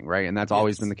own thing, right? And that's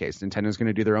always been the case. Nintendo's going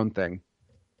to do their own thing.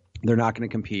 They're not going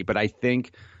to compete. But I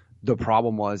think the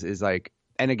problem is like,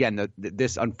 and again,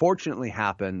 this unfortunately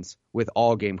happens with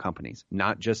all game companies,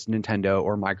 not just Nintendo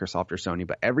or Microsoft or Sony,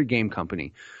 but every game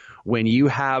company. When you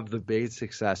have the biggest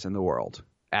success in the world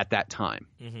at that time,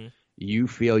 you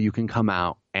feel you can come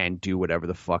out and do whatever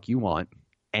the fuck you want,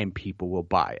 and people will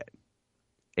buy it.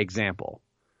 Example,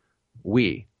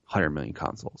 Wii, 100 million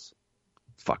consoles.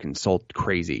 Fucking sold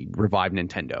crazy. Revived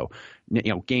Nintendo.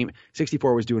 Game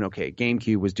 64 was doing okay.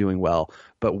 GameCube was doing well,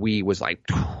 but Wii was like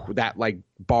that, like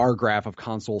bar graph of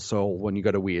console sold when you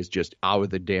go to Wii is just out of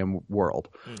the damn world.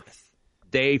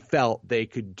 They felt they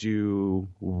could do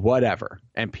whatever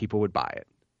and people would buy it.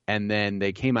 And then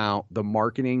they came out, the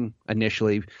marketing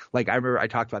initially, like I remember I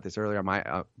talked about this earlier on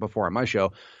my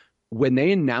show, when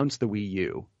they announced the Wii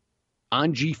U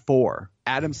on G4,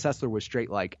 Adam Sessler was straight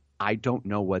like, I don't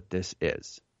know what this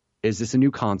is. Is this a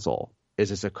new console? Is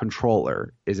this a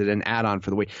controller? Is it an add-on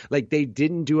for the Wii? Like, they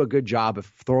didn't do a good job of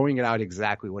throwing it out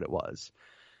exactly what it was.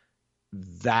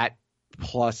 That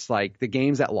plus, like, the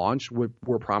games that launched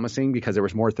were promising because there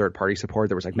was more third-party support.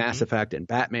 There was, like, Mass Effect and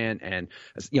Batman and,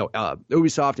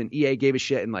 Ubisoft and EA gave a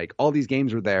shit, and, like, all these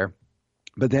games were there.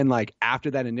 But then, like,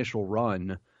 after that initial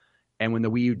run, and when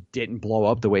the Wii U didn't blow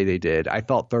up the way they did, I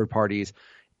felt third parties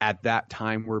at that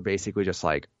time were basically just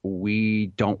like, we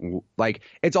don't like,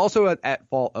 it's also at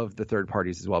fault of the third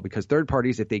parties as well, because third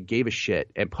parties, if they gave a shit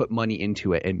and put money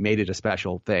into it and made it a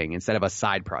special thing instead of a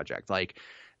side project, like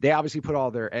they obviously put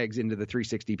all their eggs into the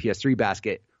 360 PS3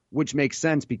 basket, which makes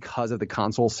sense because of the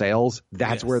console sales.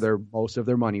 That's where most of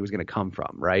their money was going to come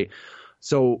from. Right.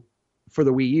 So for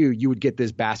the Wii U, you would get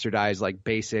this bastardized, like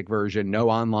basic version,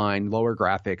 no online, lower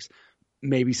graphics,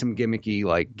 maybe some gimmicky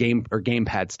like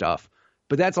gamepad stuff.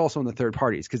 But that's also in the third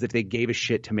parties, because if they gave a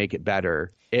shit to make it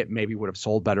better, it maybe would have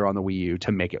sold better on the Wii U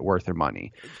to make it worth their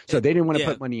money. So they didn't want to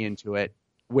put money into it,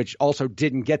 which also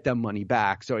didn't get them money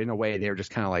back. So in a way, they were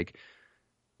just kind of like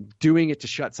doing it to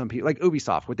shut some people, like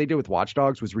Ubisoft, what they did with Watch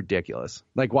Dogs was ridiculous.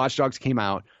 Like Watch Dogs came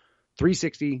out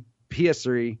 360,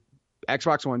 PS3,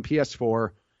 Xbox One, PS4,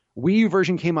 Wii U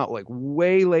version came out like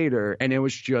way later, and it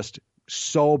was just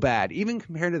so bad, even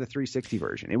compared to the 360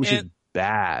 version. It was just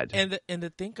bad. And the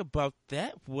thing about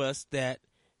that was that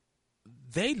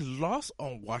they lost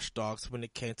on Watch Dogs when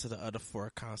it came to the other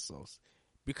 4 consoles,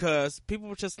 because people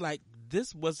were just like,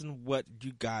 this wasn't what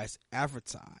you guys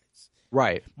advertised.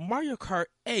 Right. Mario Kart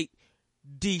 8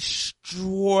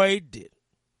 destroyed it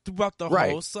throughout the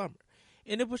whole summer.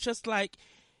 And it was just like,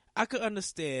 I could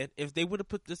understand if they would have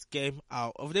put this game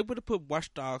out, or if they would have put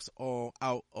Watch Dogs out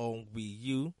on Wii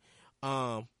U.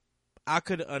 I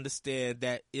could understand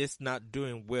that it's not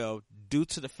doing well due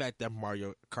to the fact that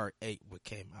Mario Kart 8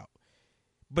 came out.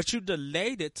 But you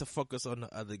delayed it to focus on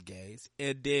the other games,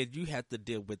 and then you had to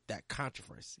deal with that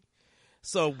controversy.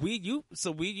 So Wii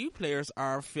U players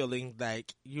are feeling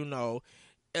like,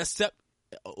 accept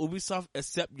Ubisoft,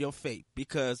 accept your fate,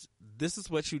 because this is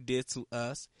what you did to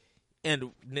us.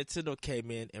 And Nintendo came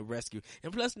in and rescued.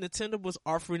 And plus, Nintendo was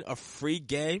offering a free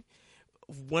game,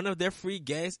 one of their free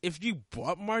games, if you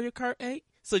bought Mario Kart 8.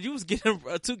 So you was getting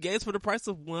 2 games for the price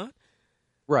of 1.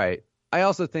 Right. I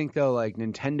also think, though, like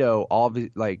Nintendo,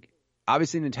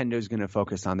 obviously Nintendo is going to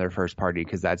focus on their first party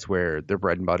because that's where their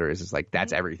bread and butter is. It's like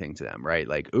that's everything to them, right?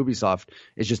 Like Ubisoft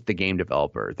is just the game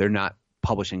developer. They're not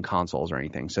publishing consoles or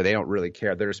anything, so they don't really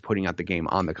care. They're just putting out the game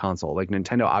on the console. Like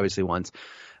Nintendo obviously wants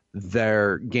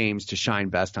their games to shine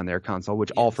best on their console,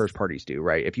 which all first parties do,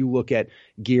 right? If you look at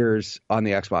Gears on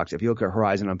the Xbox, if you look at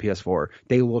Horizon on PS4,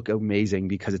 they look amazing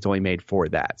because it's only made for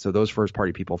that. So those first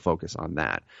party people focus on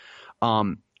that.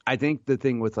 I think the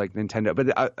thing with like Nintendo, but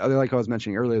like I was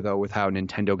mentioning earlier though, with how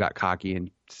Nintendo got cocky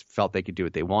and felt they could do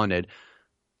what they wanted,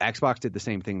 Xbox did the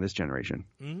same thing this generation.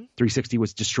 360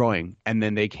 was destroying, and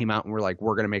then they came out and were like,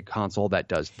 we're going to make a console that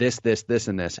does this, this, this,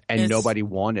 and this, and nobody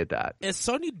wanted that. And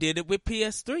Sony did it with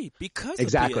PS3 because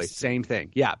exactly of PS2. Same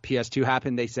thing. Yeah, PS2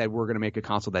 happened. They said we're going to make a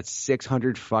console that's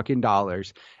 $600 fucking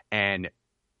dollars, and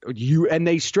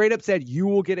they straight up said you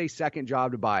will get a second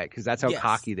job to buy it because that's how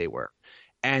cocky they were.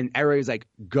 And everybody was like,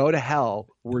 go to hell.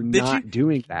 We're not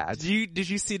doing that. Did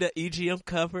you see the EGM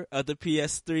cover of the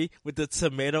PS3 with the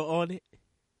tomato on it?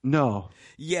 No.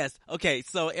 Yes. Okay.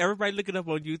 So everybody look it up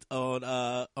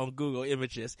on Google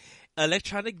Images.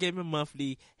 Electronic Gaming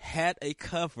Monthly had a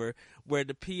cover where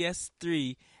the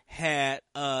PS3 had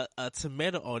a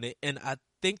tomato on it, and I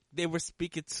think they were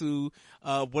speaking to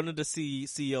one of the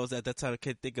CEOs at that time. I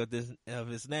can't think of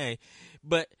his name,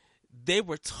 but they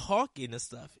were talking and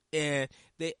stuff, and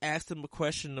they asked him a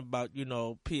question about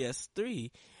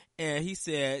PS3. And he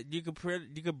said you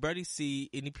could barely see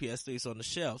any PS3s on the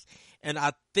shelves. And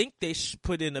I think they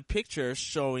put in a picture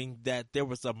showing that there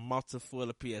was a multiple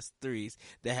of PS3s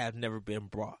that have never been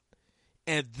brought.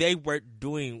 And they weren't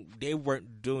doing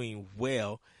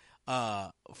well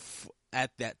at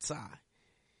that time.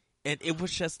 And it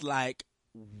was just like,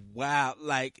 wow,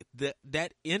 like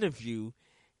that interview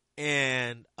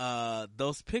and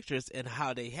those pictures and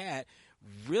how they had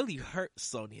really hurt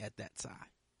Sony at that time.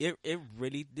 It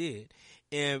really did.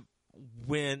 And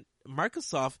when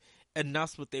Microsoft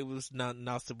announced what they was not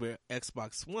announcing with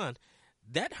Xbox One,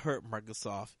 that hurt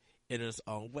Microsoft in its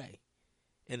own way,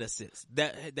 in a sense.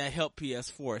 That helped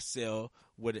PS4 sell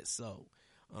what it sold.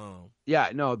 Yeah,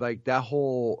 no, like that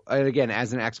whole, and again,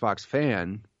 as an Xbox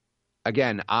fan, so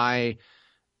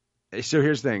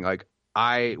here's the thing, like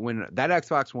when that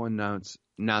Xbox One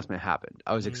announcement happened,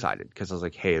 I was excited because I was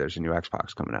like, hey, there's a new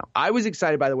Xbox coming out. I was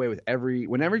excited, by the way, with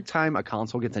every time a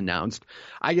console gets announced,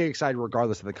 I get excited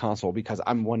regardless of the console because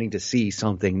I'm wanting to see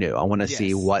something new. I want to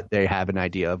see what they have an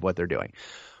idea of what they're doing.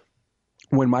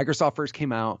 When Microsoft first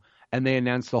came out and they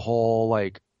announced the whole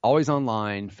like always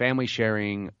online, family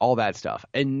sharing, all that stuff.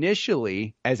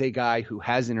 Initially, as a guy who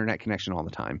has internet connection all the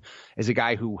time, as a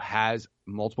guy who has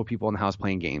multiple people in the house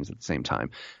playing games at the same time,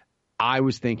 I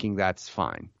was thinking that's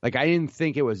fine. Like, I didn't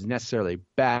think it was necessarily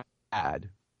bad,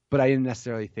 but I didn't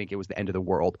necessarily think it was the end of the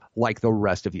world like the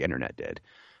rest of the internet did.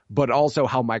 But also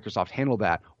how Microsoft handled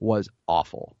that was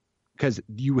awful because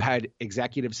you had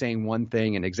executives saying one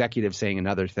thing and executives saying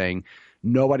another thing.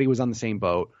 Nobody was on the same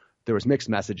boat. There was mixed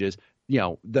messages.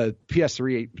 The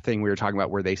PS3 thing we were talking about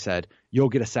where they said, you'll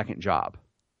get a second job.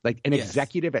 Like an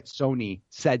executive at Sony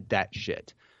said that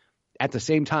shit. At the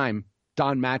same time,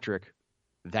 Don Matrick,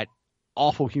 that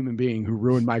awful human being who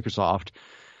ruined Microsoft,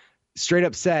 straight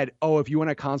up said, oh, if you want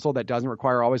a console that doesn't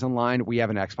require always online, we have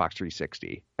an Xbox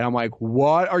 360. And I'm like,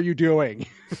 what are you doing?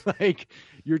 Like,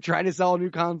 you're trying to sell a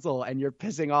new console and you're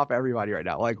pissing off everybody right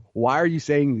now. Like, why are you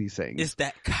saying these things? It's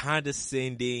that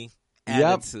condescending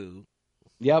attitude.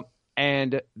 Yep.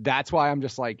 And that's why I'm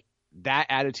just like, that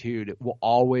attitude will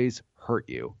always hurt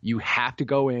you. You have to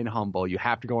go in humble. You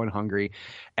have to go in hungry.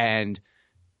 And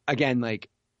again, like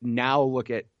now look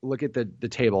at the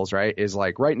tables, right? Is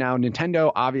like right now,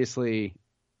 Nintendo obviously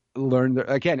learned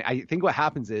again, I think what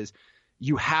happens is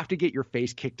you have to get your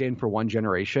face kicked in for one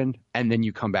generation and then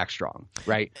you come back strong,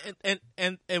 right?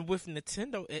 And with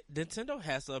Nintendo, Nintendo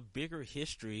has a bigger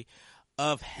history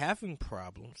of having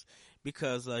problems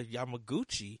because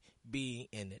Yamaguchi being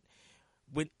in it.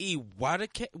 When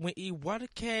Iwata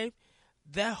came,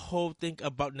 that whole thing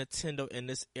about Nintendo in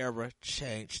this era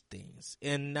changed things.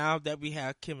 And now that we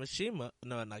have not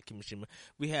Kimishima,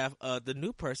 we have the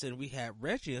new person, we had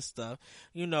Reggie and stuff,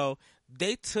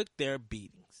 they took their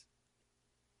beatings.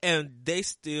 And they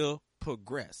still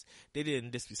progress. They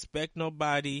didn't disrespect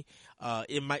nobody.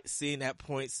 It might seem at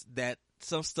points that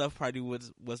some stuff probably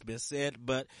was been said,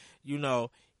 but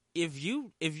if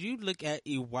you look at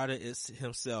Iwata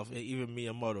himself and even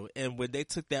Miyamoto, and when they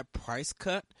took that price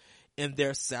cut in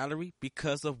their salary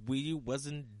because of Wii U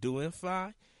wasn't doing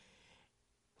fine,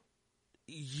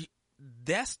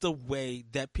 that's the way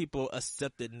that people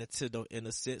accepted Nintendo, in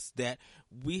a sense that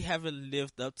we haven't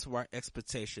lived up to our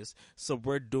expectations, so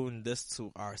we're doing this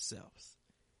to ourselves.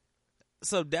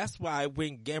 So that's why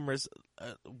when gamers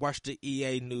watch the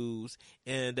EA news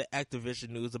and the Activision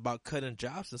news about cutting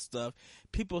jobs and stuff,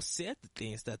 people said the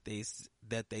things that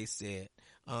they said.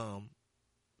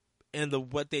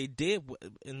 And what they did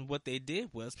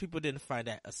was people didn't find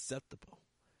that acceptable.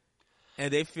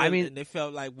 And they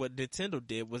felt like what Nintendo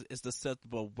did is the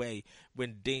acceptable way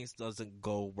when things doesn't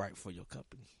go right for your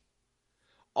company.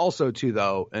 Also, too,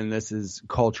 though, and this is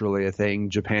culturally a thing,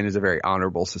 Japan is a very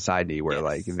honorable society where,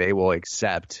 like, they will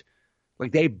accept,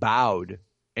 like, they bowed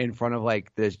in front of,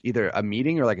 like, this either a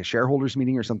meeting or, like, a shareholders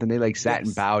meeting or something. They, like, sat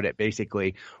and bowed at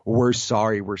basically, we're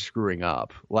sorry, we're screwing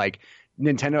up. Like,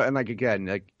 Nintendo, and, like, again,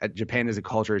 like, Japan as a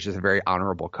culture is just a very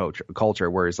honorable culture,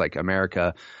 whereas, like,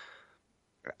 America,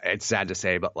 it's sad to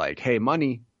say, but, like, hey,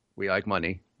 money, we like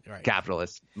money. Right.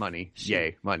 Capitalist, money,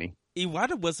 yay, money.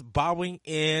 Iwata was bowing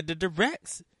in the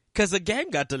directs because the game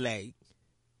got delayed.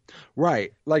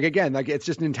 Right. Like, again, like, it's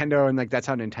just Nintendo, and, like, that's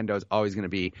how Nintendo is always going to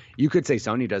be. You could say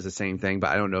Sony does the same thing, but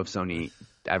I don't know if Sony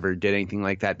ever did anything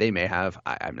like that. They may have.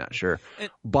 I'm not sure.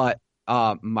 But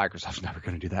Microsoft's never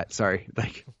going to do that. Sorry.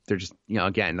 Like, they're just,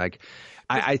 again, like,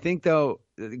 I think, though,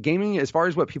 gaming, as far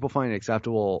as what people find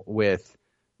acceptable with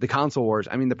the console wars,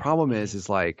 I mean, the problem is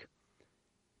like,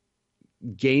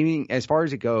 gaming, as far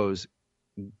as it goes,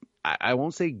 I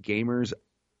won't say gamers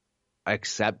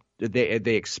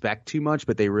they expect too much,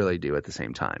 but they really do at the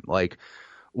same time. Like,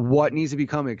 what needs to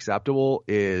become acceptable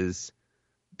is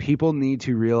people need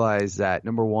to realize that,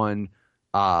 number one,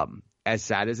 as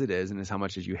sad as it is and as how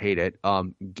much as you hate it,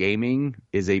 gaming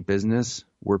is a business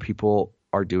where people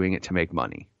are doing it to make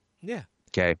money. Yeah.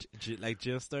 Okay. Like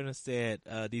Jill Sterner said,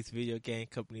 these video game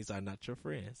companies are not your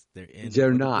friends. They're in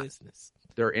the business.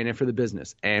 They're in it for the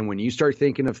business. And when you start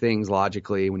thinking of things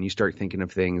logically, when you start thinking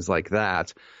of things like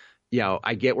that,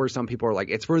 I get where some people are like,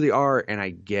 it's for the art, and I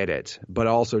get it. But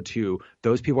also, too,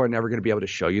 those people are never going to be able to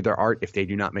show you their art if they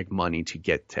do not make money to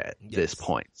get to this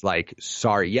point. Like,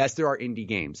 sorry. Yes, there are indie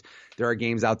games. There are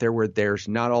games out there where there's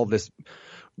not all this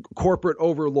corporate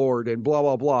overlord and blah,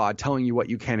 blah, blah telling you what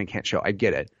you can and can't show. I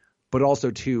get it. But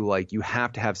also, too, like, you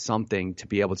have to have something to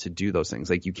be able to do those things.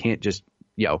 Like, you can't just,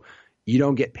 you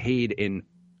don't get paid in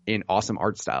awesome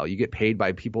art style. You get paid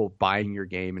by people buying your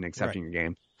game and accepting your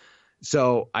game.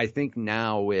 So I think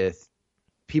now with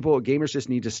people, gamers just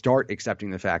need to start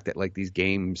accepting the fact that, like, these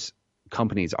games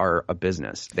companies are a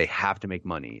business. They have to make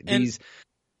money.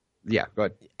 Go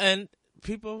ahead. And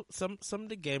people, some of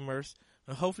the gamers,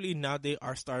 and hopefully now they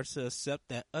are starting to accept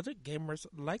that other gamers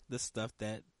like the stuff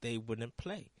that they wouldn't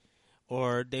play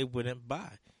or they wouldn't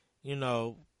buy.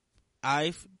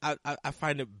 I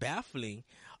find it baffling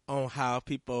on how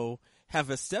people have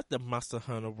accepted Monster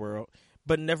Hunter World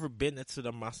but never been into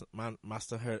the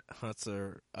Monster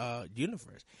Hunter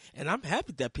universe. And I'm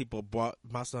happy that people bought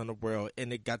Monster Hunter World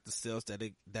and it got the sales that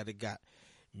it got.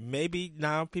 Maybe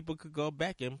now people could go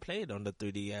back and play it on the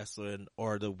 3DS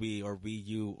or the Wii or Wii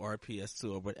U or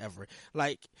PS2 or whatever.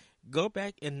 Like, go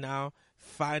back and now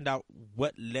find out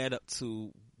what led up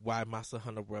to why Monster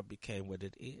Hunter World became what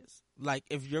it is. Like,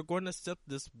 if you're going to accept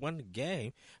this one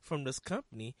game from this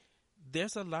company,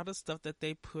 there's a lot of stuff that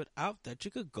they put out that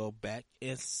you could go back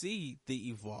and see the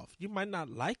evolve. You might not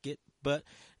like it, but,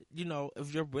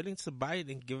 if you're willing to buy it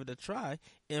and give it a try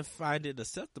and find it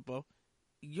acceptable,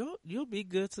 you'll be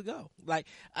good to go. Like,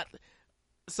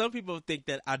 some people think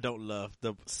that I don't love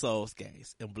the Souls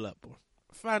games and Bloodborne.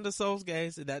 Find the Souls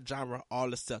games in that genre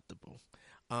all acceptable.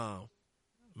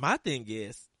 My thing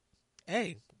is,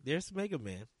 hey, there's Mega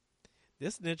Man,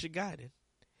 there's Ninja Gaiden,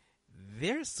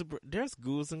 there's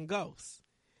Ghouls and Ghosts.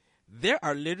 There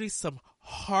are literally some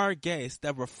hard games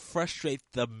that will frustrate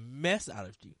the mess out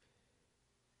of you.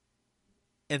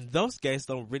 And those games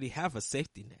don't really have a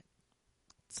safety net.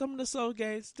 Some of the Soul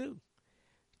games do.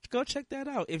 Go check that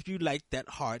out if you like that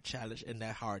hard challenge and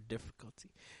that hard difficulty.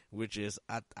 Which is,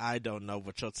 I don't know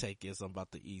what your take is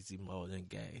about the easy mode in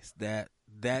games. That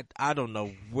I don't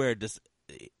know where this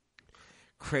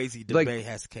crazy debate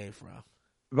has came from.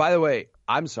 By the way,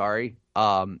 I'm sorry.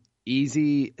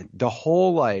 Easy, the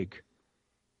whole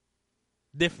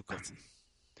difficulty.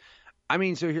 I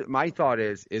mean, so here, my thought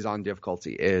is on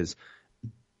difficulty is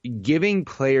giving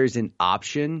players an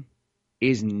option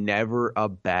is never a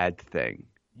bad thing.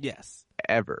 Yes.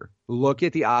 Ever. Look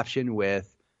at the option with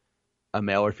a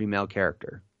male or female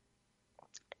character.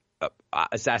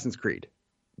 Assassin's Creed.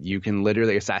 You can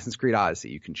literally, Assassin's Creed Odyssey,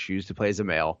 you can choose to play as a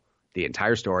male the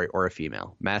entire story or a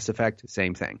female. Mass Effect,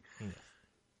 same thing. Yes.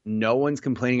 No one's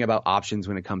complaining about options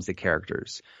when it comes to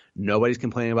characters. Nobody's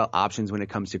complaining about options when it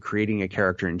comes to creating a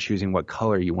character and choosing what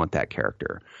color you want that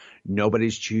character.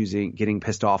 Nobody's getting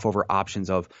pissed off over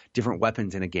options of different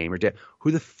weapons in a game.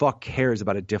 Who the fuck cares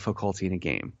about a difficulty in a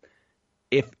game?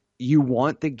 If you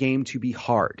want the game to be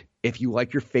hard, if you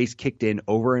like your face kicked in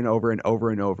over and over and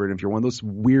over and over, and if you're one of those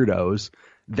weirdos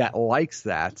that likes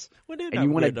that, and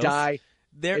you want to die,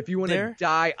 if you want to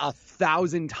die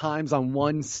 1,000 times on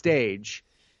one stage,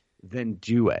 then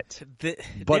do it.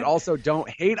 But also don't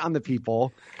hate on the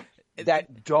people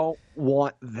that don't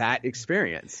want that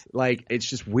experience. Like, it's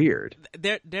just weird.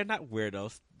 They're not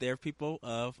weirdos. They're people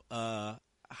of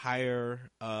higher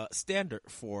standard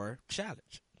for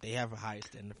challenge. They have a higher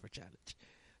standard for challenge.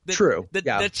 True.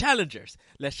 The challengers,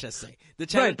 let's just say. The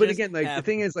challengers. Right, but again, the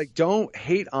thing is, don't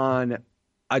hate on.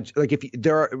 If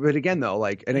there are, but again, though,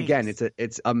 and again,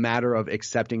 it's a matter of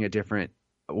accepting a different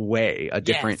way, a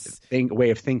different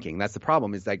way of thinking. That's the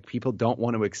problem, is people don't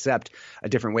want to accept a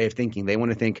different way of thinking. They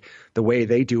want to think the way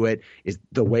they do it is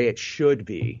the way it should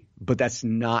be, but that's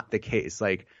not the case.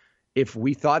 If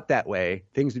we thought that way,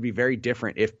 things would be very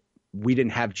different if we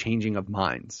didn't have changing of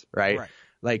minds, right?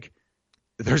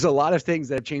 There's a lot of things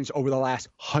that have changed over the last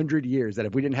 100 years that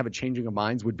if we didn't have a changing of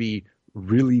minds would be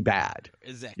really bad.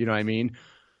 Exactly. You know what I mean?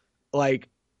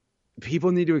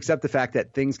 People need to accept the fact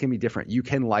that things can be different. You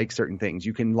can like certain things.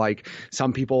 You can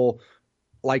some people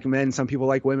like men, some people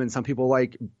like women, some people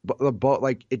like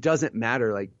it doesn't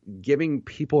matter. Giving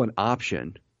people an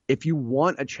option. If you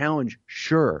want a challenge,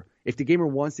 sure. If the gamer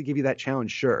wants to give you that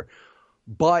challenge, sure.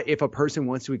 But if a person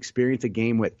wants to experience a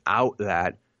game without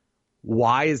that,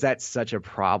 why is that such a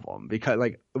problem? Because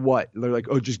what? They're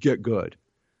oh, just get good.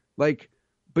 But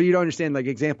you don't understand.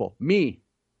 Example, me,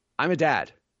 I'm a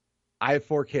dad. I have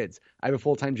 4 kids. I have a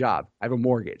full-time job. I have a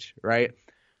mortgage, right?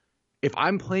 If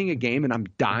I'm playing a game and I'm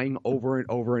dying over and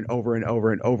over and over and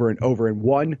over and over and over in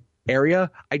one area,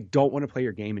 I don't want to play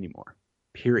your game anymore,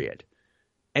 period.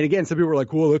 And again, some people are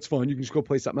like, well, that's fine. You can just go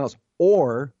play something else.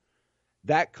 Or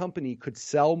that company could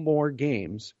sell more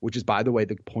games, which is, by the way,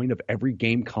 the point of every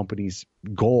game company's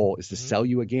goal is to sell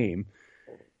you a game.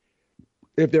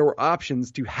 If there were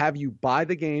options to have you buy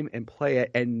the game and play it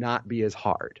and not be as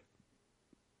hard.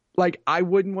 I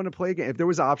wouldn't want to play a game. If there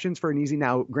was options for an easy,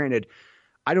 now, granted,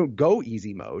 I don't go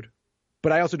easy mode,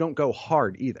 but I also don't go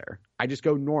hard either. I just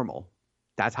go normal.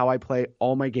 That's how I play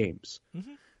all my games.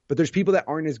 Mm-hmm. But there's people that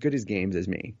aren't as good as games as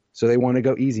me, so they want to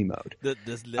go easy mode. The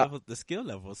skill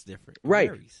level is different. Right.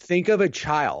 Varies. Think of a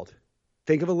child.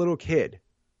 Think of a little kid.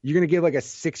 You're going to give a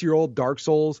 6-year-old Dark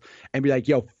Souls and be like,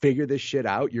 yo, figure this shit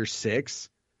out. You're 6.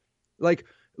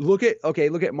 Look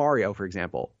at Mario, for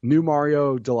example. New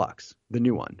Mario Deluxe, the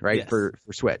new one, right? Yes. For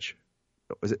Switch.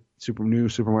 Was it Super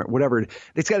Mario? Whatever.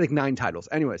 It's got 9 titles.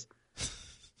 Anyways,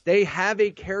 they have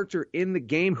a character in the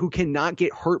game who cannot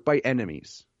get hurt by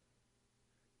enemies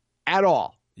at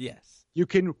all. Yes. You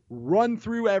can run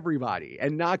through everybody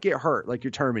and not get hurt like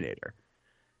your Terminator.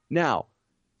 Now,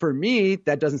 for me,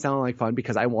 that doesn't sound like fun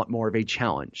because I want more of a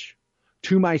challenge.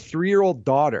 To my 3-year-old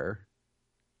daughter,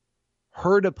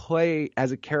 her to play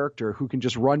as a character who can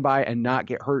just run by and not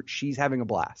get hurt, she's having a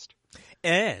blast.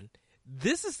 And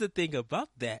this is the thing about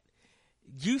that.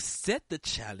 You set the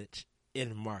challenge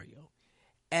in Mario.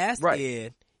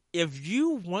 In, if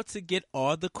you want to get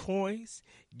all the coins,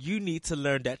 you need to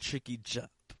learn that tricky jump.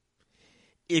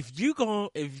 If you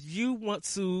want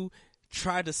to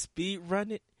try to speed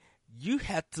run it, you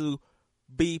have to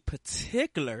be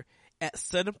particular at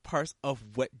certain parts of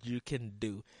what you can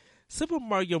do. Super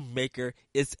Mario Maker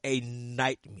is a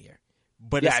nightmare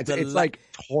but Yeah, it's like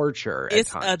torture at It's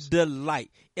times. a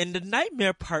delight. And the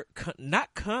nightmare part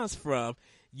not comes from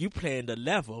you playing the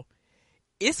level.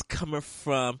 It's coming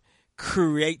from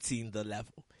creating the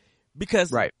level.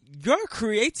 Because Right. you're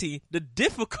creating the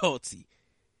difficulty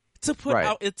to put Right.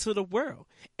 out into the world.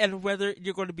 And whether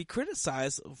you're going to be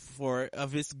criticized for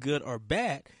if it's good or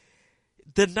bad,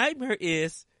 the nightmare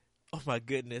is, oh my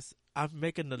goodness, I'm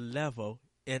making the level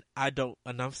and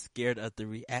I'm scared of the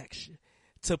reaction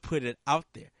to put it out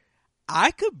there.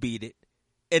 I could beat it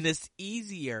and it's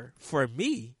easier for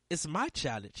me. It's my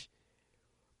challenge.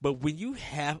 But when you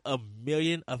have a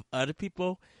million of other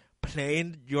people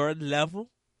playing your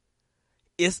level,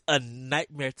 it's a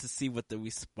nightmare to see what the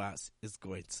response is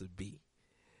going to be.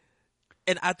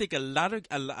 And I think a lot of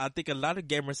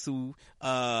gamers who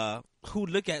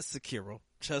look at Sekiro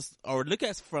or look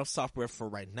at From Software for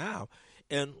right now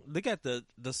and look at the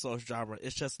Souls genre,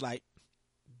 it's just like,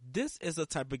 this is a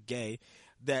type of game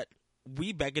that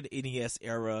we back in the NES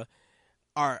era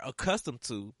are accustomed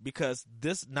to, because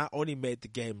this not only made the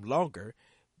game longer,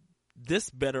 this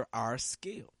better our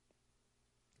skill.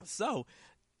 So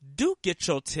do get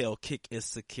your tail kicked in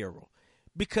Sekiro,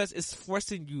 because it's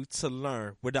forcing you to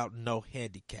learn without no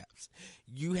handicaps.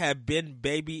 You have been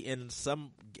baby in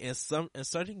certain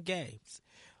games,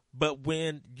 but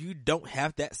when you don't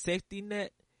have that safety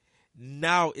net,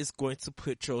 now it's going to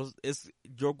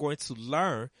you're going to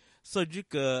learn so you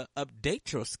could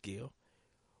update your skill,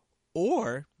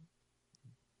 or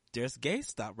there's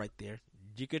GameStop right there.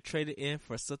 You could trade it in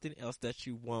for something else that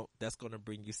you want that's going to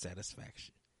bring you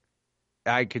satisfaction.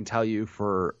 I can tell you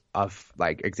for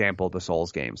example, the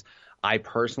Souls games. I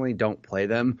personally don't play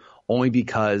them only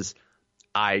because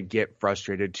I get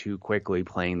frustrated too quickly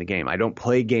playing the game. I don't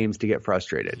play games to get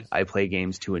frustrated. I play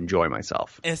games to enjoy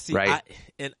myself. And see, right?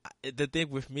 The thing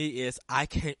with me is I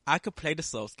could play the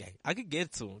Souls game. I could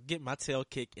get to them, get my tail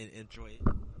kicked and enjoy it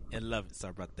and love it.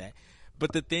 Sorry about that.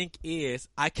 But the thing is,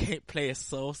 I can't play a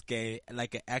Souls game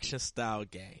like an action style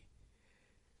game,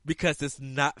 because it's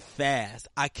not fast.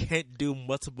 I can't do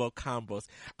multiple combos.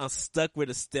 I'm stuck with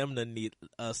a stamina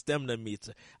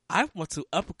meter. I want to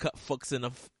uppercut folks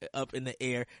up in the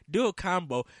air, do a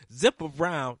combo, zip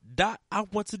around, dot. I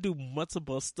want to do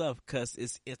multiple stuff because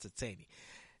it's entertaining.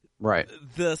 Right.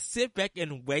 The sit back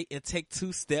and wait and take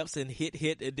 2 steps and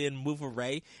hit and then move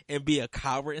away and be a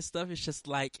coward and stuff. It's just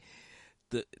like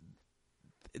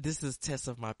this is a test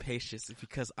of my patience,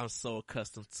 because I'm so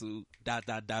accustomed to ...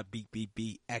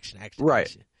 beat, action. Right.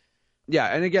 Action. Yeah,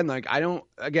 and again,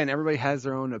 everybody has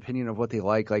their own opinion of what they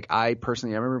like. Like, I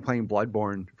remember playing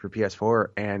Bloodborne for PS4,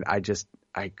 and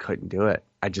I couldn't do it.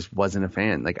 I just wasn't a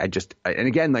fan. And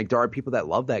again, there are people that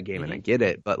love that game, and I get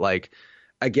it. But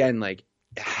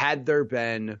had there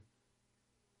been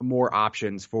more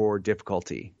options for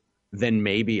difficulty, then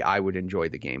maybe I would enjoy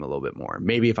the game a little bit more.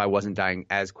 Maybe if I wasn't dying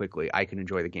as quickly, I could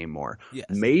enjoy the game more. Yes.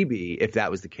 Maybe if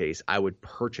that was the case, I would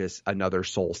purchase another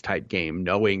Souls type game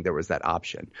knowing there was that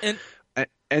option.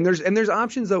 And there's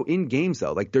options though in games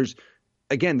though.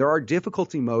 There are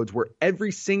difficulty modes where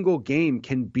every single game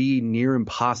can be near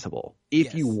impossible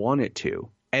if you want it to,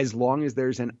 as long as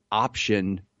there's an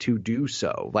option to do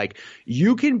so.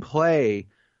 You can play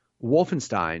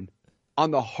Wolfenstein on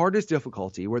the hardest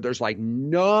difficulty where there's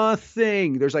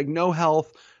nothing, there's no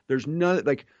health, there's no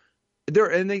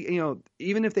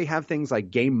even if they have things like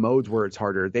game modes where it's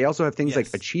harder, they also have things like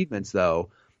achievements though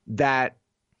that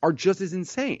are just as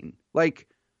insane.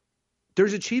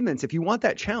 There's achievements. If you want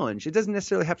that challenge, it doesn't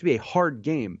necessarily have to be a hard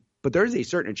game, but there's a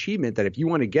certain achievement that if you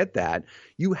want to get that,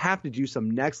 you have to do some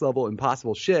next level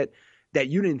impossible shit that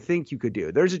you didn't think you could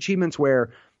do. There's achievements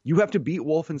where you have to beat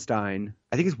Wolfenstein.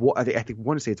 I want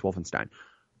to say it's Wolfenstein.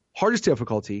 Hardest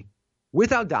difficulty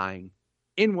without dying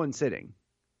in one sitting.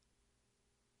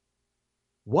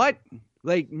 What?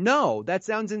 No, that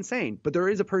sounds insane. But there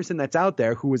is a person that's out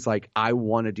there who is I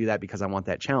want to do that because I want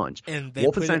that challenge. And they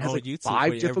put it on YouTube for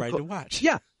everybody to watch.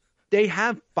 Yeah. They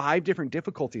have 5 different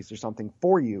difficulties or something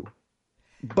for you.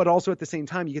 But also at the same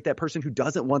time, you get that person who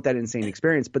doesn't want that insane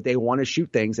experience, but they want to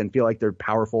shoot things and feel like they're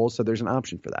powerful. So there's an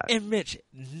option for that. And Mitch,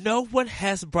 no one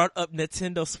has brought up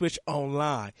Nintendo Switch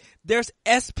Online. There's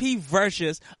SP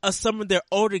versions of some of their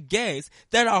older games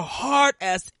that are hard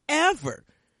as ever.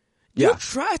 Yeah. You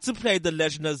try to play The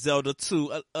Legend of Zelda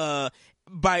 2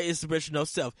 by its original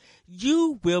self,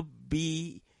 you will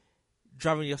be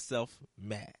driving yourself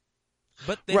mad.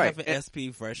 But they have an SP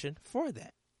version for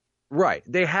that. Right.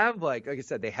 They have like I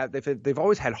said, they've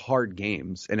always had hard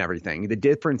games and everything. The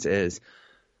difference is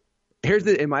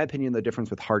in my opinion, the difference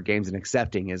with hard games and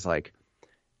accepting is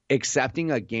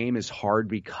accepting a game is hard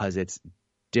because it's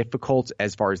difficult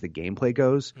as far as the gameplay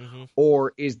goes,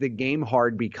 or is the game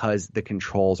hard because the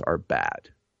controls are bad?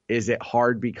 Is it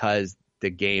hard because the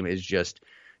game is just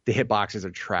the hitboxes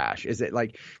are trash? Is it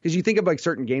like, because you think of like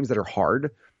certain games that are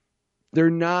hard, they're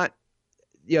not,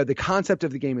 the concept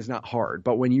of the game is not hard,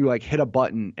 but when you like hit a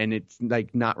button and it's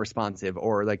like not responsive,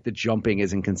 or like the jumping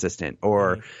is inconsistent,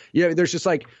 or there's just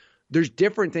like, there's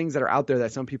different things that are out there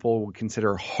that some people would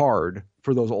consider hard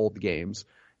for those old games.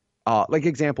 Like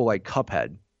example, like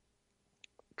Cuphead.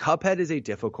 Cuphead is a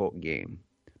difficult game.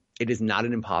 It is not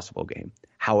an impossible game.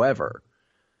 However,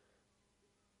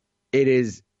 it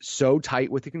is so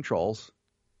tight with the controls.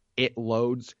 It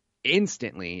loads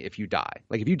instantly if you die.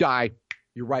 Like if you die,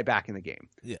 you're right back in the game.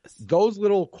 Yes. Those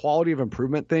little quality of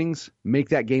improvement things make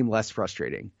that game less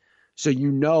frustrating. So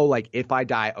like if I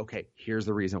die, okay, here's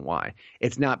the reason why.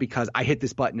 It's not because I hit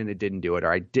this button and it didn't do it,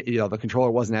 or I did, the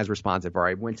controller wasn't as responsive, or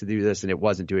I went to do this and it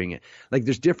wasn't doing it. Like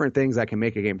there's different things that can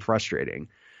make a game frustrating.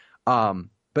 But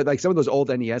like some of those old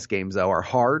NES games though are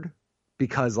hard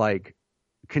because like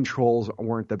controls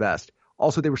weren't the best.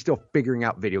 Also, they were still figuring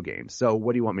out video games. So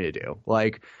what do you want me to do?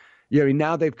 Like,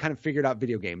 now they've kind of figured out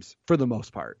video games for the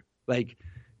most part. Like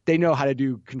they know how to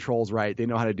do controls right. They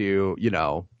know how to do,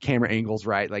 camera angles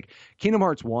right. Like Kingdom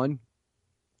Hearts 1,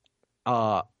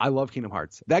 I love Kingdom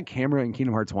Hearts. That camera in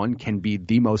Kingdom Hearts 1 can be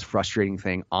the most frustrating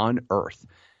thing on earth.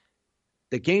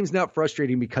 The game's not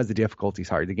frustrating because the difficulty's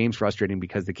hard. The game's frustrating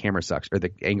because the camera sucks, or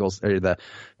the angles, or the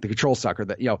controls suck, or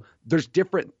there's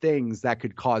different things that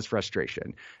could cause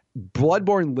frustration.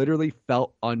 Bloodborne literally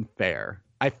felt unfair.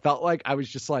 I felt like I was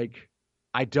just like,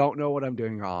 I don't know what I'm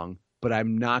doing wrong, but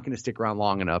I'm not going to stick around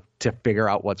long enough to figure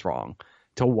out what's wrong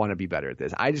to want to be better at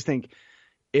this. I just think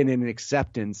in an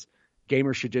acceptance,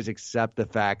 gamers should just accept the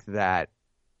fact that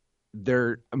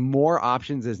more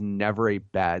options is never a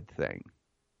bad thing.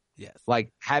 Yes.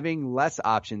 Like having less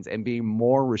options and being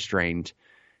more restrained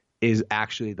is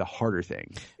actually the harder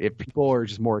thing. If people are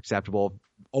just more acceptable,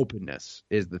 openness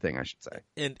is the thing, I should say.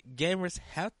 And gamers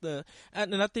have to,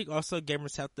 and I think also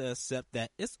gamers have to accept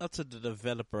that it's up to the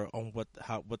developer on what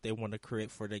they want to create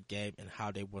for the game and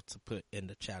how they want to put in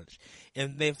the challenge.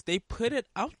 And if they put it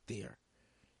out there,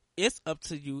 it's up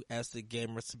to you as the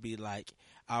gamers to be like,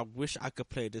 I wish I could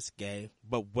play this game,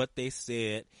 but what they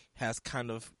said has kind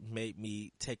of made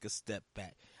me take a step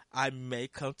back. I may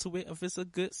come to it if it's a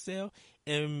good sale,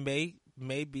 and may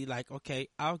be like, okay,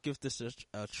 I'll give this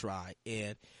a try.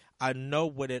 And I know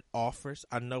what it offers,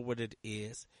 I know what it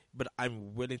is, but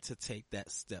I'm willing to take that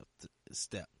step.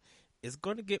 It's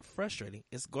going to get frustrating.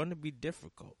 It's going to be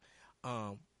difficult.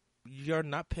 You're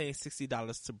not paying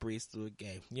 $60 to breeze through a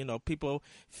game. People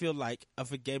feel like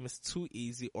if a game is too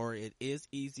easy or it is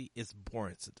easy, it's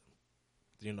boring to them.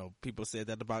 People say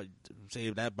that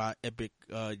about Epic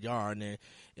Yarn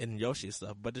and Yoshi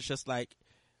stuff, but it's just like,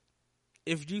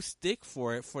 if you stick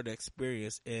for it for the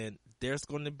experience, and there's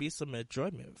going to be some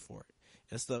enjoyment for it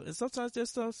and stuff. And sometimes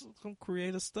there's some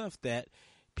creative stuff that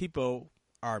people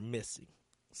are missing.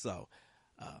 So,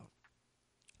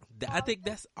 I think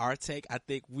that's our take. I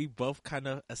think we both kind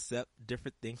of accept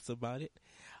different things about it.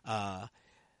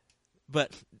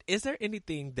 But is there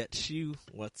anything that you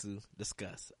want to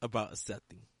discuss about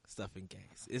accepting stuff in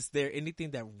games? Is there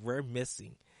anything that we're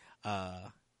missing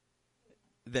that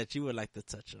you would like to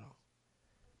touch on?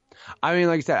 I mean,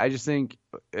 like I said, I just think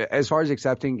as far as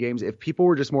accepting games, if people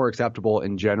were just more acceptable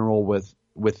in general with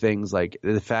things, like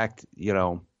the fact,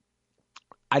 I'm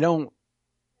trying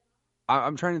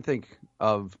to think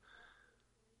of,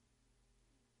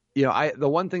 the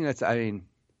one thing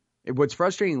what's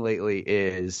frustrating lately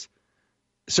is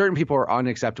certain people are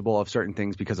unacceptable of certain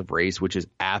things because of race, which is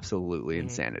absolutely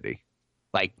insanity.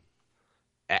 Like,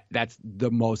 that's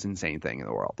the most insane thing in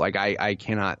the world. Like, I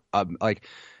cannot, like,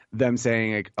 them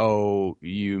saying like, oh,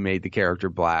 you made the character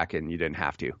black and you didn't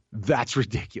have to. That's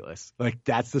ridiculous. Like,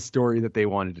 that's the story that they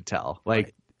wanted to tell. Like,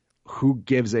 right. Who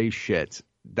gives a shit?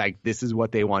 Like, this is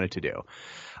what they wanted to do.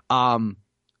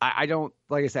 I don't,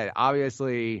 like I said,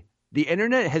 obviously the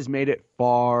internet has made it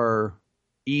far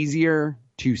easier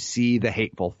to see the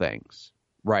hateful things,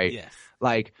 right? Yes.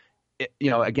 Like,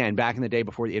 again, back in the day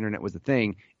before the internet was a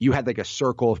thing, you had like a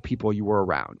circle of people you were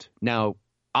around. Now,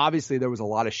 obviously there was a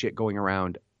lot of shit going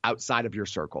around outside of your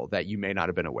circle that you may not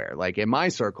have been aware. Like in my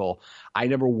circle, I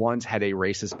never once had a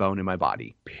racist bone in my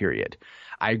body, period.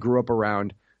 I grew up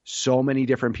around so many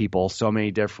different people, so many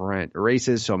different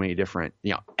races, so many different,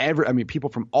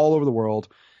 people from all over the world.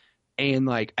 And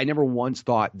like, I never once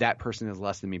thought that person is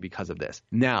less than me because of this.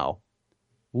 Now,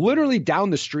 literally down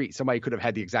the street, somebody could have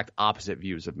had the exact opposite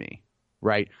views of me,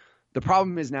 right? The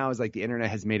problem is now is like the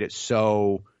internet has made it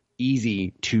so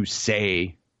easy to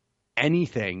say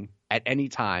anything at any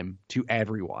time to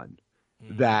everyone.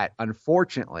 That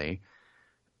unfortunately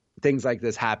things like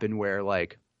this happen where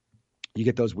like you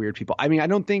get those weird people. I mean, I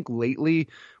don't think lately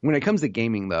when it comes to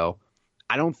gaming though,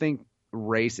 I don't think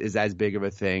race is as big of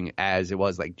a thing as it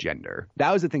was like gender.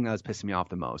 That was the thing that was pissing me off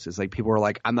the most. Is like people were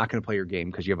like, I'm not going to play your game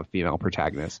because you have a female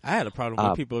protagonist. I had a problem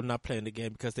with people not playing the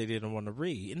game because they didn't want to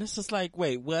read. And it's just like,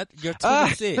 wait, what? You're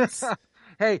 26.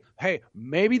 Hey,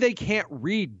 maybe they can't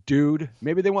read, dude.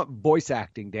 Maybe they want voice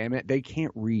acting, damn it. They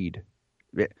can't read.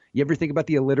 You ever think about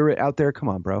the illiterate out there? Come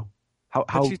on, bro. How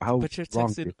but you're wrong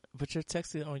texting, but you're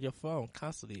texting on your phone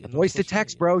constantly. Voice to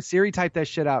text, bro. Siri type that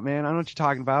shit out, man. I don't know what you're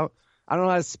talking about. I don't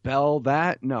know how to spell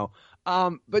that. No.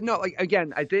 But no, like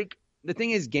again, I think the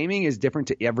thing is gaming is different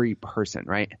to every person,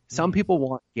 right? Some people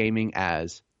want gaming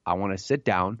as I want to sit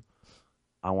down,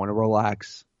 I want to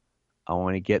relax, I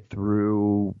want to get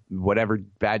through whatever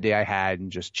bad day I had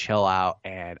and just chill out,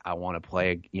 and I want to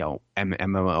play,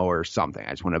 MMO or something. I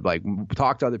just want to like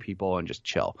talk to other people and just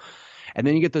chill. And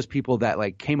then you get those people that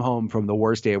like came home from the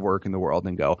worst day of work in the world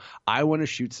and go, I want to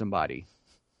shoot somebody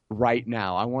right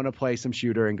now. I want to play some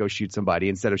shooter and go shoot somebody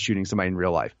instead of shooting somebody in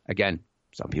real life. Again,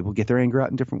 some people get their anger out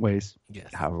in different ways.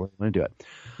 Yes. However they want to do it.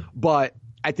 But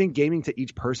I think gaming to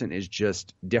each person is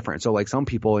just different. So like some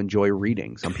people enjoy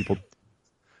reading. Some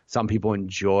people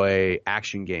enjoy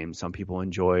action games. Some people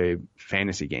enjoy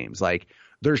fantasy games. Like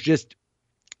there's just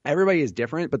everybody is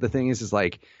different. But the thing is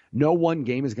like no one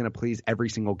game is going to please every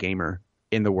single gamer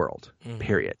in the world,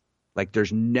 period. Like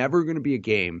there's never going to be a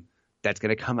game that's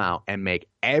going to come out and make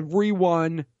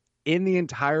everyone in the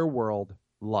entire world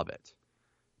love it.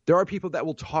 There are people that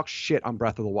will talk shit on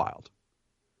Breath of the Wild.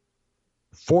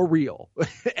 For real.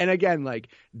 And again, like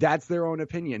that's their own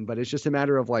opinion, but it's just a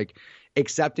matter of like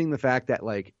accepting the fact that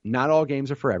like not all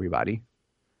games are for everybody.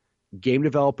 Game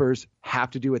developers have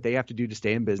to do what they have to do to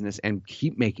stay in business and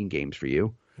keep making games for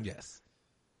you. Yes.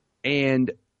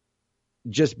 And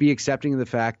just be accepting of the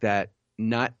fact that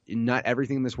not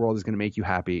everything in this world is going to make you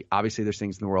happy. Obviously, there's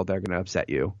things in the world that are going to upset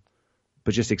you.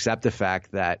 But just accept the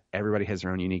fact that everybody has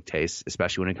their own unique tastes,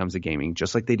 especially when it comes to gaming,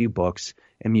 just like they do books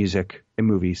and music and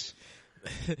movies.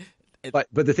 But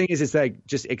the thing is, it's like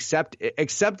just accept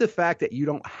the fact that you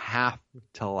don't have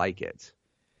to like it.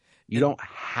 You don't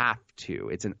have to.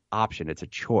 It's an option. It's a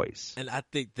choice. And I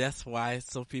think that's why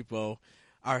some people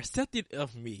are accepting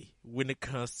of me when it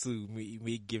comes to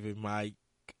me giving my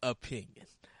opinion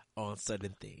on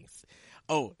certain things.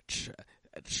 Oh,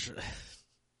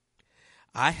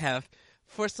 I have,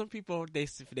 for some people, they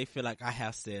feel like I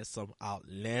have said some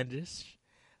outlandish,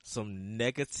 some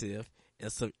negative,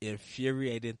 and some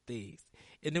infuriating things.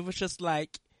 And it was just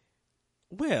like,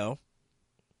 well,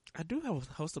 I do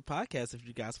host a podcast if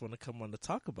you guys want to come on to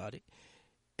talk about it.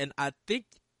 And I think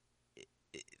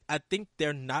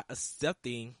they're not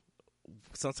accepting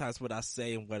sometimes what I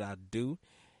say and what I do.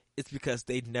 It's because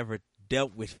they never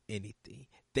dealt with anything.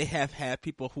 They have had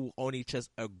people who only just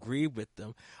agree with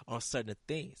them on certain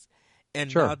things.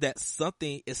 And now that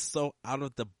something is so out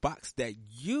of the box that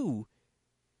you,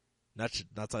 not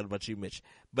talking about you, Mitch,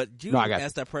 but you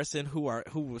as that person who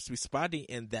was responding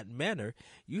in that manner,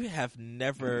 you have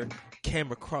never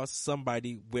came across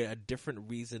somebody with a different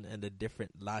reason and a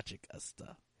different logic of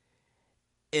stuff.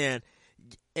 And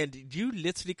you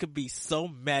literally could be so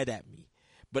mad at me.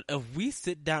 But if we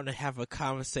sit down and have a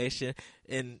conversation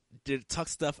and talk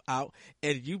stuff out,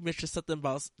 and you mention something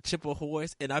about chip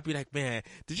ahoys, and I'll be like, man,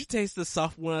 did you taste the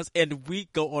soft ones? And we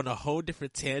go on a whole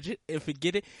different tangent and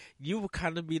forget it, you will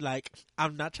kind of be like,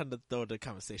 I'm not trying to throw the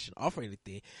conversation off or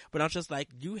anything, but I'm just like,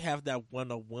 you have that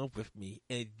one-on-one with me,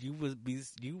 and you will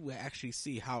actually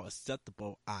see how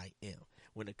acceptable I am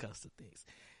when it comes to things.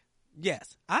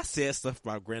 Yes, I said stuff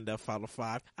about Grand Theft Auto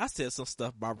 5. I said some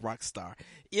stuff about Rockstar.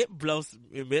 It blows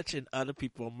Mitch and other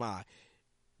people's mind.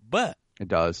 But it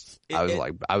does.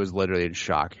 I was literally in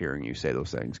shock hearing you say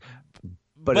those things.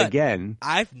 But again,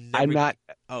 I'm not.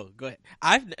 Oh, go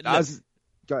ahead.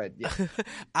 Go ahead. Yeah.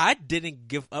 I didn't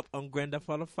give up on Grand Theft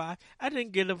Auto 5. I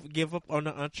didn't give up on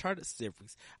the Uncharted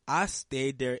series. I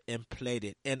stayed there and played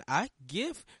it, and I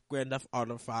give Grand Theft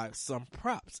Auto 5 some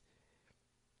props.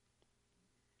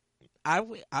 I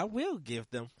will give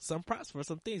them some props for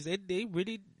some things. They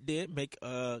really did make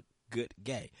a good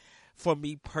game. For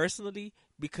me personally,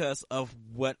 because of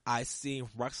what I seen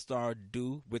Rockstar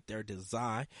do with their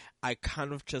design, I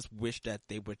kind of just wish that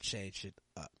they would change it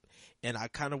up. And I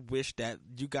kind of wish that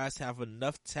you guys have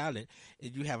enough talent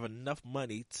and you have enough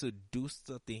money to do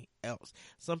something else.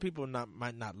 Some people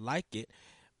might not like it,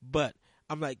 but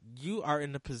I'm like, you are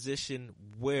in a position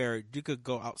where you could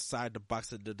go outside the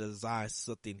box and design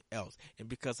something else. And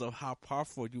because of how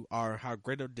powerful you are, how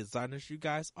great of designers you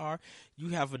guys are, you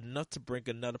have enough to bring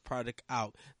another product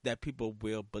out that people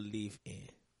will believe in.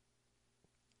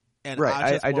 And Right.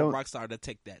 I just I want don't. Rockstar to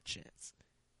take that chance.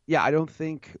 Yeah, I don't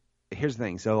think. Here's the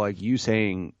thing. So, like you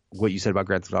saying what you said about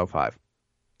Grand Theft Auto 5,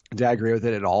 did I agree with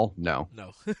it at all? No.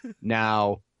 No.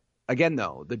 Now, again,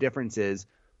 though, the difference is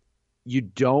you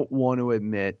don't want to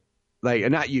admit, like,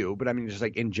 not you, but I mean, just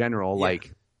like in general, Yeah.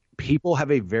 like people have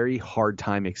a very hard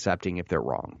time accepting if they're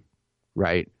wrong,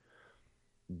 right?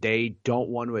 They don't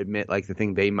want to admit, like, the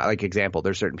thing they, like, example,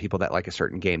 there's certain people that like a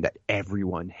certain game that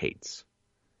everyone hates.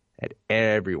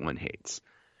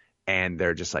 And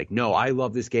they're just like, no, I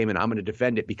love this game and I'm going to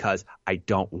defend it because I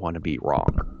don't want to be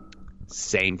wrong.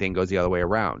 Same thing goes the other way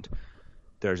around.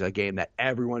 There's a game that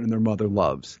everyone and their mother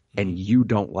loves and you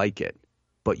don't like it,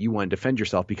 but you want to defend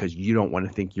yourself because you don't want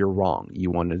to think you're wrong. You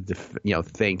want to,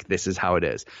 think this is how it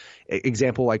is.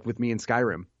 Example, like with me in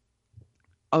Skyrim,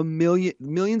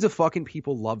 millions of fucking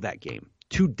people love that game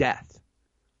to death.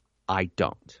 I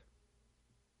don't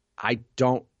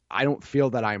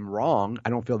feel that I'm wrong. I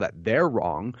don't feel that they're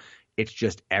wrong. It's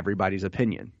just everybody's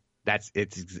opinion.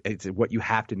 It's what you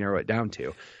have to narrow it down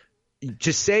to.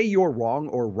 To say you're wrong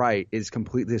or right is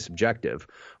completely subjective.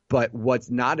 But what's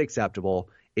not acceptable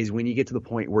is when you get to the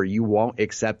point where you won't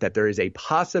accept that there is a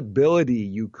possibility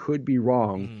you could be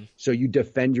wrong. Mm-hmm. So you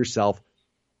defend yourself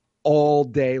all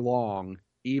day long,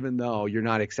 even though you're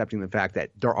not accepting the fact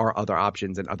that there are other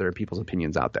options and other people's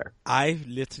opinions out there. I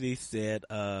literally said,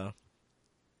 and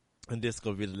this is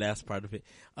going to be the last part of it.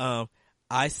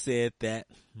 I said that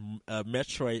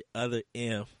Metroid Other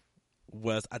M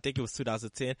was, I think it was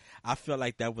 2010. I felt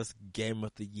like that was Game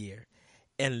of the Year.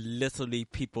 And literally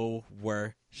people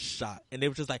were shocked. And they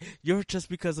were just like, you're just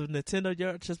because of Nintendo.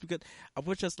 You're just because. I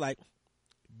was just like,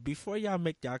 before y'all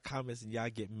make y'all comments and y'all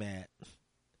get mad,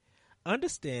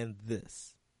 understand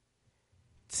this.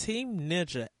 Team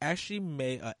Ninja actually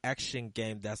made an action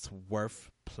game that's worth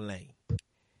playing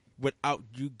without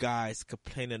you guys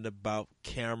complaining about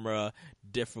camera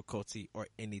difficulty or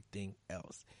anything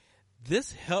else.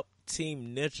 This helped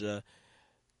Team Ninja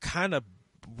kind of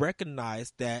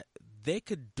recognize that they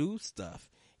could do stuff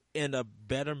in a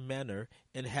better manner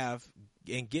and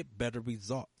get better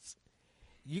results.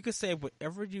 You can say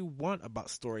whatever you want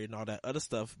about story and all that other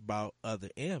stuff about Other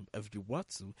M if you want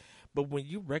to, but when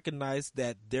you recognize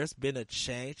that there's been a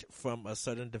change from a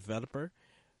certain developer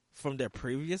from their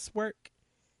previous work,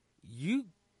 you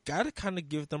gotta kind of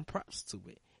give them props to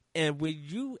it. And when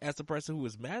you, as a person who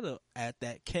is mad at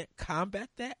that, can't combat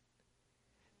that,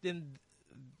 then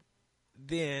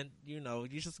you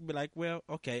just be like, well,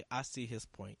 okay, I see his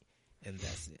point, and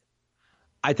that's it.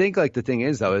 I think, like, the thing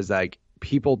is, though, is like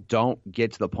people don't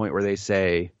get to the point where they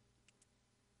say,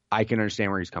 I can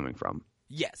understand where he's coming from.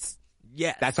 Yes.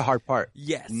 That's the hard part.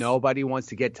 Yes. Nobody wants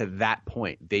to get to that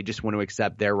point. They just want to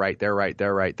accept they're right.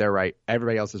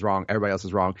 Everybody else is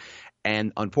wrong.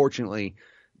 And unfortunately,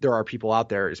 there are people out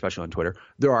there, especially on Twitter,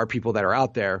 there are people that are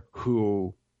out there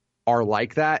who are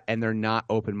like that, and they're not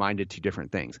open-minded to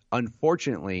different things.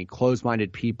 Unfortunately,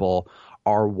 closed-minded people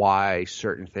are why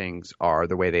certain things are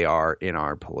the way they are in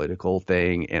our political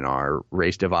thing, in our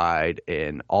race divide,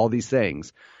 in all these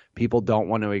things. People don't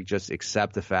want to just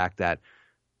accept the fact that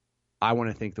I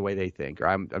want to think the way they think, or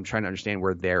I'm trying to understand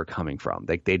where they're coming from.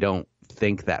 Like, they don't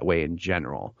think that way in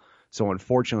general. So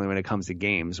unfortunately, when it comes to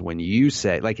games, when you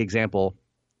say, like, example,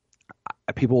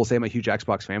 people will say I'm a huge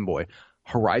Xbox fanboy.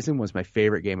 Horizon was my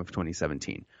favorite game of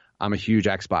 2017. I'm a huge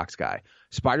Xbox guy.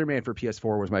 Spider-Man for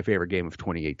PS4 was my favorite game of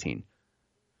 2018.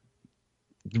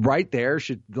 Right there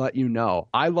should let you know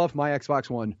I love my Xbox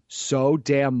One so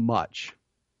damn much,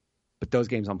 but those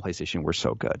games on PlayStation were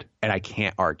so good, and I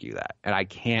can't argue that. And I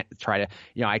can't try to,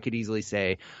 I could easily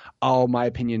say, oh, my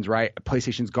opinion's right.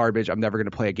 PlayStation's garbage. I'm never going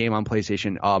to play a game on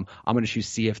PlayStation. I'm going to choose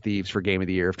Sea of Thieves for Game of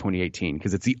the Year of 2018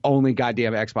 because it's the only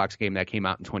goddamn Xbox game that came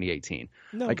out in 2018.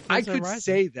 No, like, I could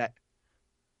say that.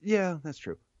 Yeah, that's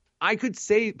true. I could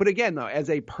say, but again, though,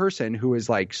 as a person who is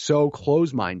like so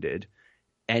close-minded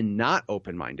and not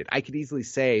open-minded, I could easily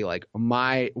say, like,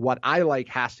 what I like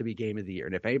has to be Game of the Year.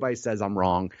 And if anybody says I'm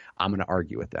wrong, I'm going to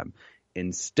argue with them.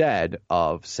 Instead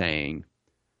of saying,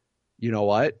 you know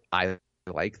what, I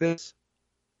like this,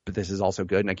 but this is also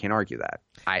good, and I can't argue that.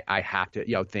 I have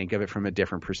to, think of it from a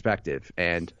different perspective.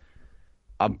 And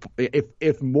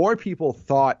if more people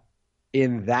thought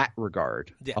in that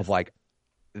regard, yes, of like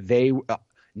they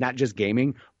not just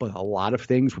gaming, but a lot of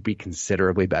things would be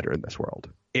considerably better in this world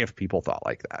if people thought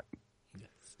like that.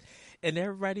 Yes. And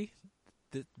everybody,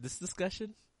 this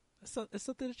discussion, So it's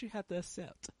something that you have to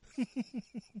accept.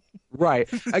 Right.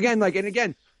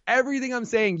 Again, everything I'm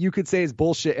saying you could say is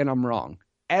bullshit and I'm wrong.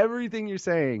 Everything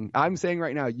I'm saying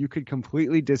right now, you could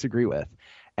completely disagree with.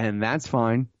 And that's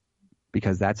fine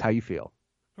because that's how you feel.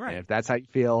 Right. And if that's how you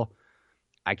feel,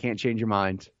 I can't change your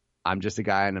mind. I'm just a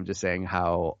guy and I'm just saying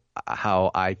how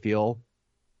I feel.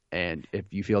 And if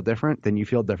you feel different, then you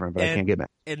feel different, but I can't get mad.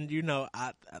 And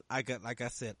I got, like I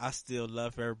said, I still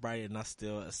love everybody and I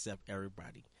still accept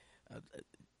everybody.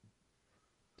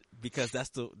 Because that's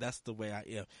the way I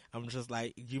am. I'm just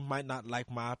like, you might not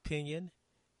like my opinion,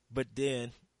 but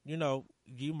then,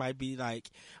 you might be like,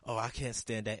 oh, I can't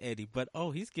stand that Eddie, but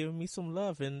oh, he's giving me some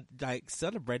love and like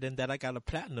celebrating that I got a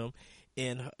platinum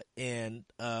in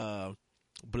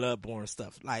Bloodborne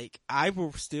stuff. Like, I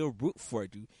will still root for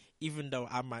you, even though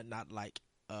I might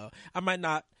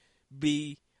not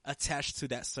be attached to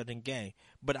that certain game,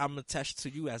 but I'm attached to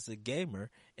you as a gamer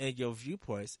and your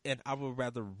viewpoints, and I would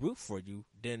rather root for you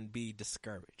than be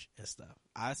discouraged and stuff.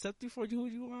 I accept you for who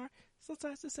you are.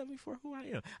 Sometimes accept me for who I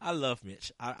am. I love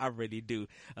Mitch. I really do.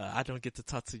 I don't get to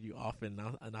talk to you often,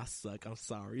 and I suck. I'm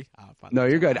sorry. No,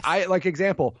 you're good.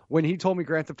 Example, when he told me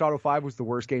Grand Theft Auto 5 was the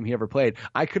worst game he ever played,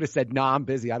 I could have said, nah, I'm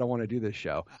busy. I don't want to do this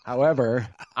show. However,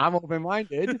 I'm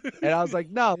open-minded, and I was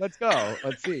like, no, let's go.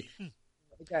 Let's see.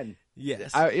 Again,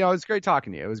 yes. It was great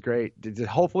talking to you. It was great.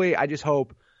 Hopefully, I just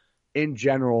hope in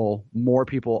general, more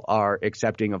people are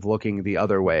accepting of looking the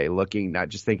other way, not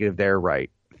just thinking if they're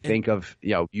right. Think of,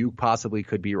 you possibly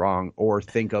could be wrong, or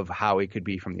think of how it could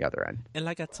be from the other end. And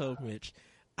like I told Mitch,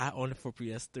 I own it for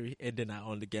PS3 and then I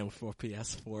own the game for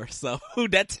PS4. So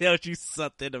that tells you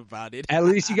something about it. At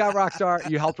least you got Rockstar.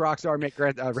 You helped Rockstar make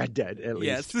Red Dead. At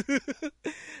least. Yes.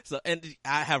 So, and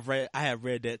I have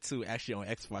Red Dead 2 actually on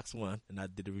Xbox One, and I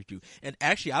did a review. And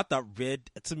actually, I thought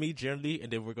to me generally,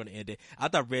 and then we're going to end it. I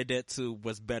thought Red Dead 2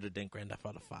 was better than Grand Theft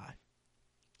Auto 5.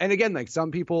 And again, like some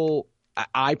people,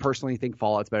 I personally think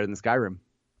Fallout's better than Skyrim.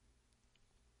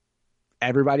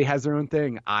 Everybody has their own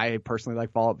thing. I personally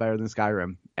like Fallout better than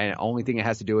Skyrim. And the only thing it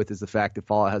has to do with is the fact that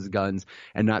Fallout has guns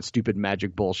and not stupid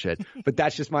magic bullshit. But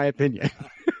that's just my opinion.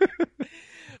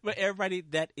 But everybody,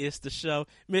 that is the show.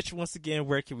 Mitch, once again,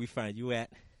 where can we find you at?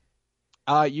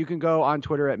 You can go on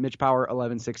Twitter at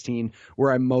MitchPower1116,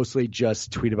 where I mostly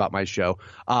just tweet about my show.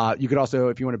 You could also,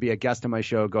 if you want to be a guest on my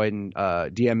show, go ahead and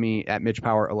DM me at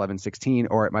MitchPower1116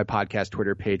 or at my podcast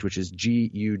Twitter page, which is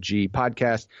GUG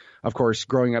Podcast. Of course,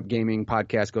 Growing Up Gaming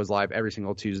podcast goes live every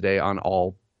single Tuesday on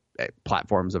all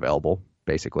platforms available,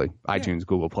 basically. Yeah. iTunes,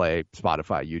 Google Play,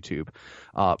 Spotify, YouTube.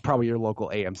 Probably your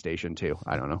local AM station, too.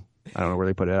 I don't know where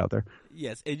they put it out there.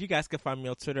 Yes, and you guys can find me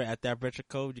on Twitter at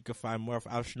ThatRetroCode. You can find more of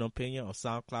Optional Opinion on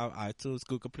SoundCloud, iTunes,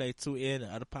 Google Play, TuneIn, and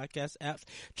other podcast apps.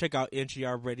 Check out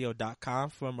ngrradio.com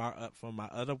for my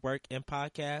other work in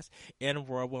podcasts, and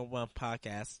World 11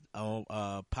 Podcast on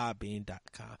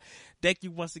podbean.com. Thank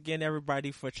you once again,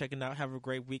 everybody, for checking out. Have a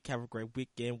great week. Have a great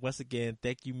weekend. Once again,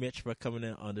 thank you, Mitch, for coming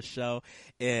in on the show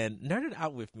and nerding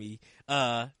out with me.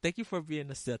 Thank you for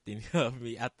being accepting of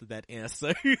me after that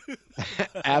answer.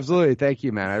 Absolutely. Thank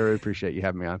you, man. I really appreciate you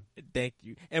having me on. Thank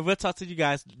you. And we'll talk to you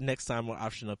guys next time on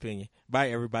Optional Opinion.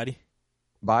 Bye, everybody.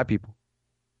 Bye, people.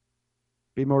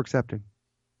 Be more accepting.